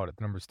 Let's hear about it.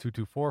 The number is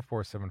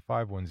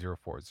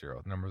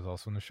 224-475-1040. The number is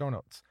also in the show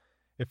notes.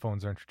 If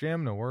phones aren't your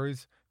jam, no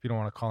worries. If you don't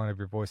want to call and have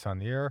your voice on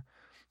the air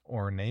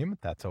or name,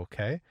 that's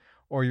okay.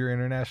 Or your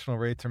international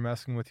rates are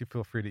messing with you,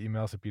 feel free to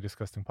email us at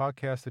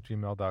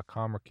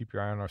bedisgustingpodcast@gmail.com or keep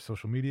your eye on our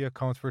social media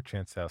accounts for a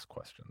chance to ask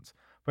questions.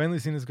 Finally,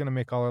 Zena's going to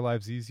make all our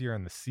lives easier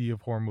in the sea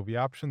of horror movie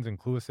options and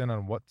clue us in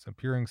on what's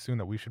appearing soon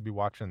that we should be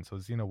watching. So,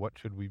 Zena, what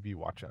should we be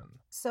watching?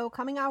 So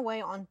coming our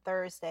way on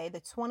Thursday, the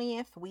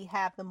 20th, we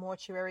have the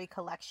Mortuary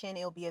Collection.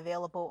 It'll be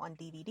available on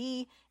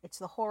DVD. It's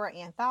the horror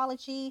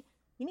anthology.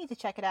 You need to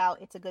check it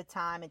out. It's a good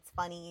time. It's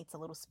funny. It's a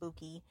little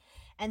spooky.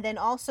 And then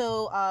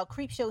also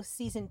Creepshow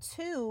Season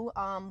 2,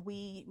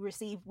 we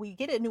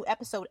get a new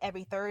episode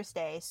every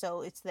Thursday. So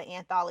it's the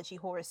anthology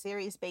horror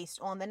series based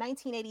on the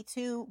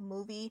 1982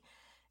 movie.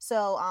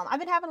 So I've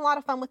been having a lot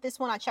of fun with this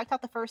one. I checked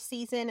out the first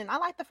season and I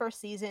like the first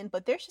season,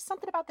 but there's just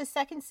something about the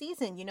second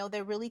season. You know,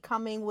 they're really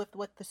coming with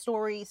the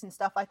stories and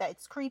stuff like that.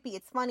 It's creepy.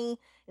 It's funny.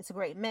 It's a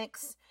great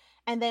mix.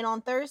 And then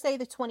on Thursday,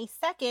 the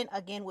 22nd,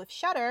 again with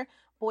Shudder,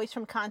 Boys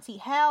from Conti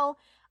Hell,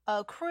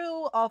 a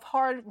crew of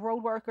hard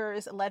road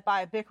workers led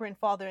by a bickering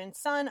father and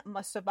son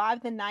must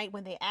survive the night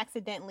when they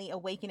accidentally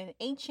awaken an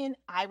ancient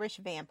Irish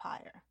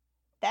vampire.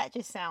 That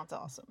just sounds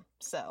awesome.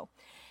 So,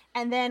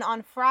 and then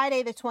on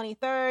Friday the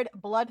 23rd,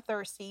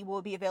 Bloodthirsty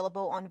will be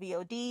available on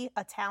VOD.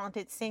 A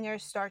talented singer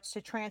starts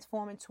to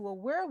transform into a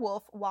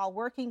werewolf while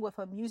working with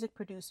a music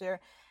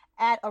producer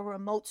at a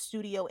remote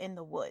studio in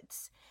the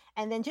woods.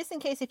 And then just in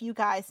case if you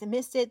guys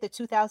missed it, the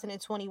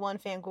 2021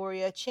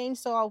 Fangoria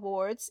Chainsaw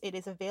Awards, it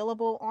is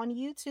available on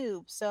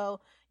YouTube.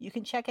 So you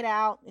can check it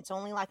out. It's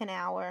only like an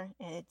hour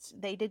and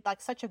they did like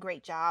such a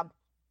great job.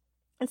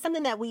 And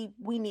something that we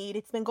need.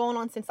 It's been going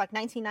on since like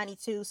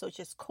 1992, so it's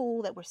just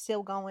cool that we're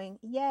still going.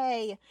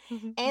 Yay.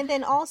 And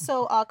then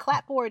also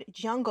Clapboard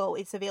Jungle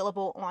is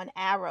available on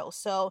Arrow.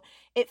 So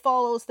it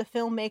follows the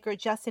filmmaker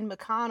Justin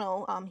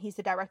McConnell. He's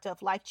the director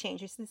of Life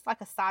Changers. It's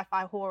like a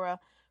sci-fi horror,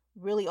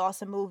 really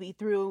awesome movie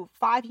through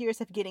 5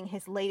 years of getting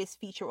his latest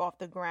feature off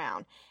the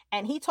ground.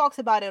 And he talks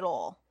about it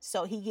all.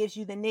 So he gives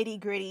you the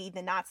nitty-gritty,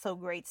 the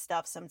not-so-great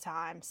stuff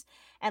sometimes.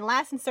 And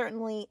last and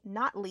certainly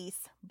not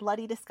least,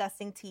 Bloody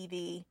Disgusting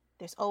TV.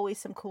 There's always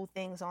some cool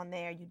things on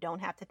there. You don't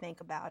have to think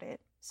about it.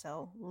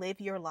 So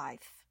live your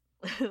life.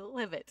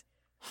 Live it.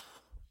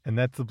 And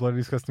that's the Bloody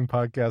Disgusting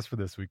podcast for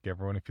this week,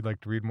 everyone. If you'd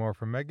like to read more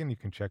from Megan, you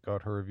can check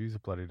out her reviews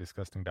at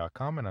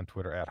bloodydisgusting.com and on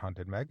Twitter at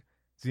HauntedMeg.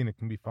 Zena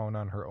can be found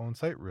on her own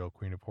site,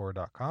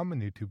 realqueenofhorror.com, and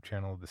the YouTube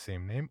channel of the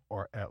same name,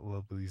 or at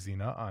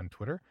LovelyZena on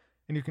Twitter.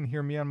 And you can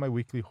hear me on my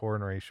weekly horror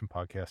narration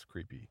podcast,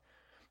 Creepy.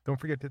 Don't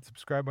forget to hit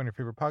subscribe on your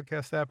favorite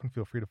podcast app, and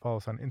feel free to follow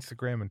us on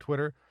Instagram and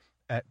Twitter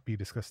at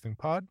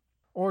BeDisgustingPod.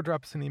 Or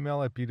drop us an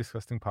email at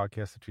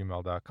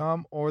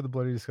bedisgustingpodcast@gmail.com or the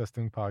Bloody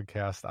Disgusting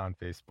Podcast on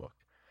Facebook.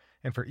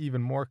 And for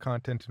even more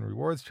content and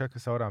rewards, check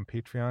us out on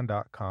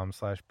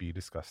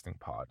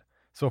patreon.com/bedisgustingpod.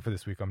 So for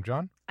this week, I'm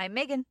John. I'm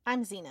Megan.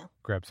 I'm Zena.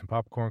 Grab some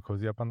popcorn,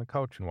 cozy up on the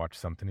couch, and watch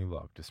something you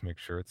love. Just make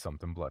sure it's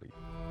something bloody.